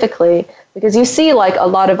specifically, because you see a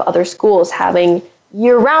lot of other schools having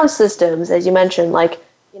year-round systems, as you mentioned,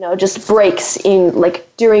 just breaks in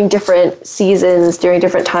during different seasons, during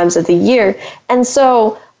different times of the year. And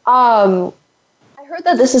so I heard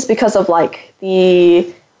that this is because of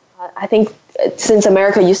I think since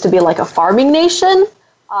America used to be a farming nation,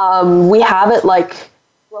 we have it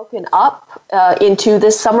broken up into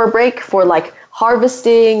this summer break for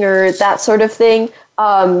harvesting or that sort of thing.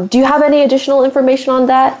 Do you have any additional information on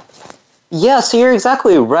that? Yeah, so you're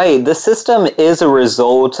exactly right. The system is a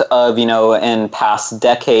result of, in past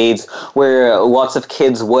decades where lots of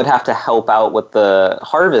kids would have to help out with the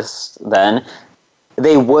harvest then.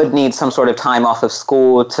 They would need some sort of time off of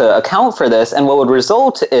school to account for this. And what would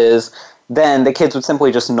result is then the kids would simply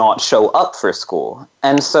just not show up for school.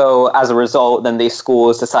 And so as a result, then these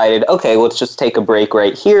schools decided, okay, let's just take a break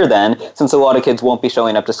right here then, since a lot of kids won't be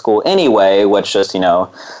showing up to school anyway, let's just,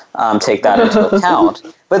 take that into account.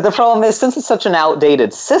 But the problem is, since it's such an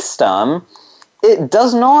outdated system, it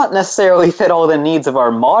does not necessarily fit all the needs of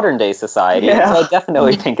our modern day society. Yeah. So I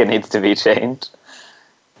definitely think it needs to be changed.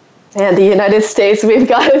 And the United States, we've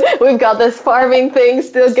got this farming thing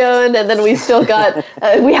still going, and then we still got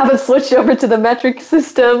we haven't switched over to the metric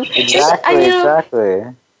system. Exactly.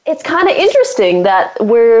 It's kind of interesting that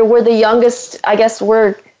we're the youngest. I guess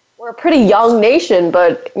we're a pretty young nation,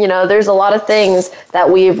 but there's a lot of things that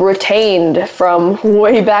we've retained from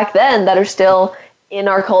way back then that are still in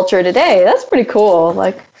our culture today. That's pretty cool.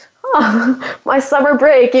 My summer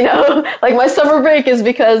break, my summer break is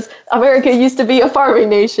because America used to be a farming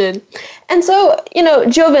nation. And so,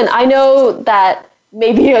 Joven, I know that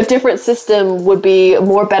maybe a different system would be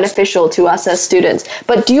more beneficial to us as students,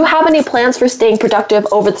 but do you have any plans for staying productive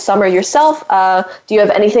over the summer yourself? Do you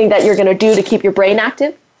have anything that you're going to do to keep your brain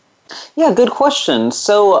active? Yeah, good question.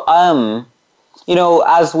 So,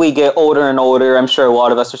 as we get older and older, I'm sure a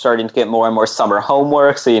lot of us are starting to get more and more summer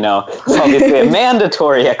homework. So, it's obviously a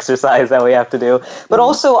mandatory exercise that we have to do. But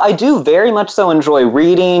also, I do very much so enjoy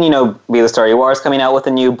reading. Be the Star You Are is coming out with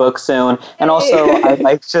a new book soon. And also, I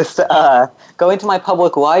like just going to my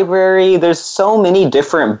public library. There's so many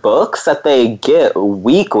different books that they get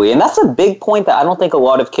weekly. And that's a big point that I don't think a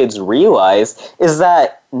lot of kids realize, is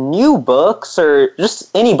that new books or just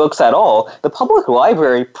any books at all, the public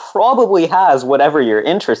library probably has whatever you're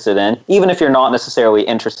interested in, even if you're not necessarily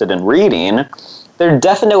interested in reading. There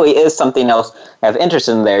definitely is something else I have interest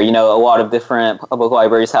in there. A lot of different public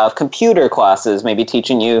libraries have computer classes, maybe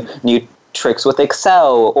teaching you new tricks with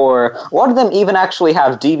Excel, or a lot of them even actually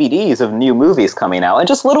have DVDs of new movies coming out, and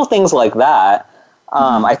just little things like that,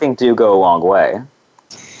 I think do go a long way.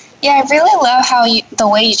 Yeah, I really love the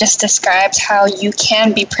way you just described how you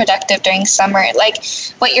can be productive during summer. Like,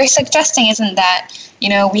 what you're suggesting isn't that,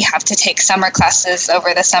 we have to take summer classes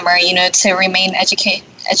over the summer, to remain educated,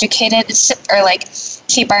 or like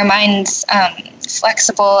keep our minds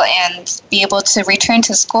flexible and be able to return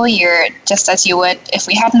to school year just as you would if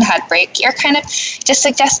we hadn't had break. You're kind of just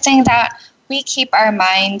suggesting that we keep our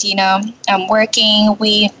mind, working,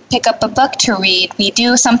 we pick up a book to read, we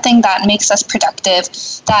do something that makes us productive,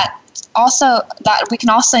 that we can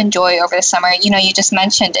also enjoy over the summer. You just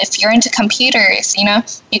mentioned if you're into computers, you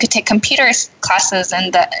could take computer classes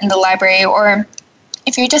in the library, or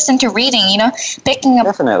if you're just into reading, picking up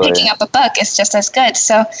a book is just as good.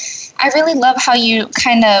 So I really love how you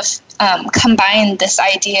kind of combine this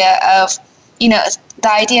idea of,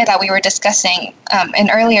 the idea that we were discussing in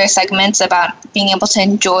earlier segments about being able to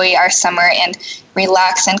enjoy our summer and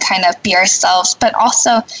relax and kind of be ourselves, but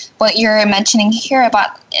also what you're mentioning here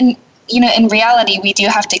about, in reality, we do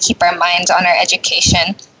have to keep our minds on our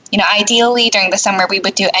education. Ideally during the summer, we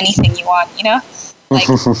would do anything you want, Like,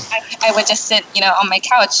 I would just sit, on my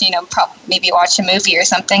couch, maybe watch a movie or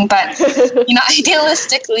something. But,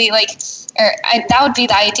 idealistically, that would be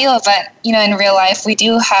the ideal. But, in real life, we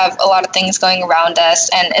do have a lot of things going around us.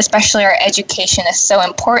 And especially our education is so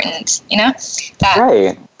important, that.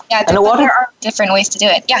 Right. Yeah, there are different ways to do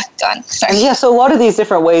it. Yeah, go on. Sorry. Yeah, so a lot of these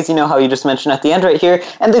different ways, how you just mentioned at the end right here.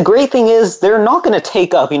 And the great thing is they're not going to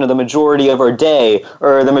take up, the majority of our day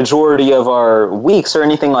or the majority of our weeks or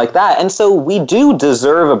anything like that. And so we do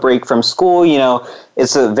deserve a break from school.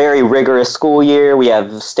 It's a very rigorous school year. We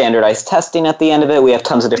have standardized testing at the end of it. We have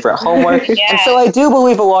tons of different homework. Yeah. And so I do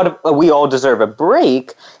believe we all deserve a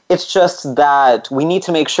break. It's just that we need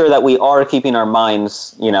to make sure that we are keeping our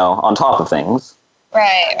minds, on top of things.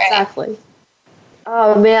 Right. Exactly.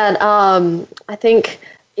 Oh, man. I think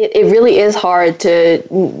it really is hard to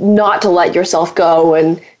not to let yourself go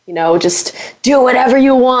and, just do whatever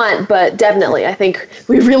you want. But definitely, I think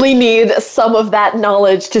we really need some of that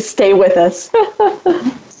knowledge to stay with us.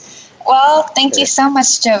 Well, thank you so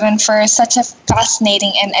much, Joven, for such a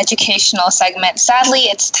fascinating and educational segment. Sadly,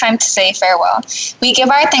 it's time to say farewell. We give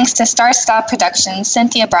our thanks to Star Style Productions,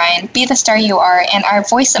 Cynthia Bryan, Be the Star You Are, and our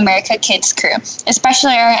Voice America Kids crew,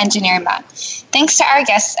 especially our engineer, Matt. Thanks to our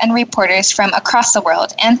guests and reporters from across the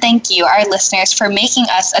world, and thank you, our listeners, for making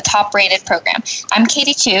us a top-rated program. I'm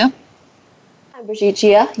Katie Choo. I'm Brigitte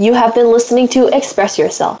Jia. You have been listening to Express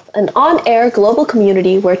Yourself, an on-air global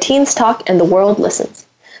community where teens talk and the world listens.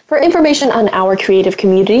 For information on our creative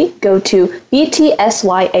community, go to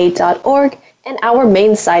btsya.org and our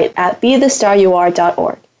main site at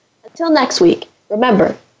bethestaryouare.org. Until next week,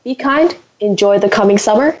 remember, be kind, enjoy the coming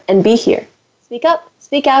summer, and be here. Speak up,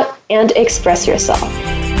 speak out, and express yourself.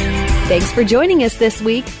 Thanks for joining us this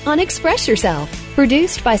week on Express Yourself,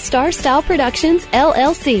 produced by Star Style Productions,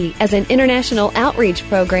 LLC, as an international outreach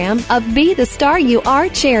program of Be the Star You Are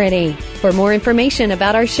charity. For more information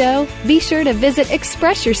about our show, be sure to visit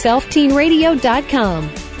expressyourselfteenradio.com.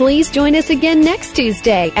 Please join us again next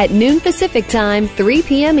Tuesday at noon Pacific Time, 3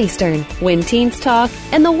 p.m. Eastern, when teens talk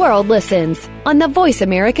and the world listens on the Voice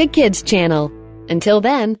America Kids channel. Until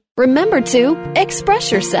then, remember to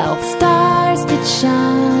express yourself. Stars could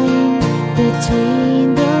shine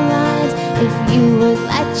between the lines if you would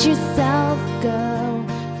let yourself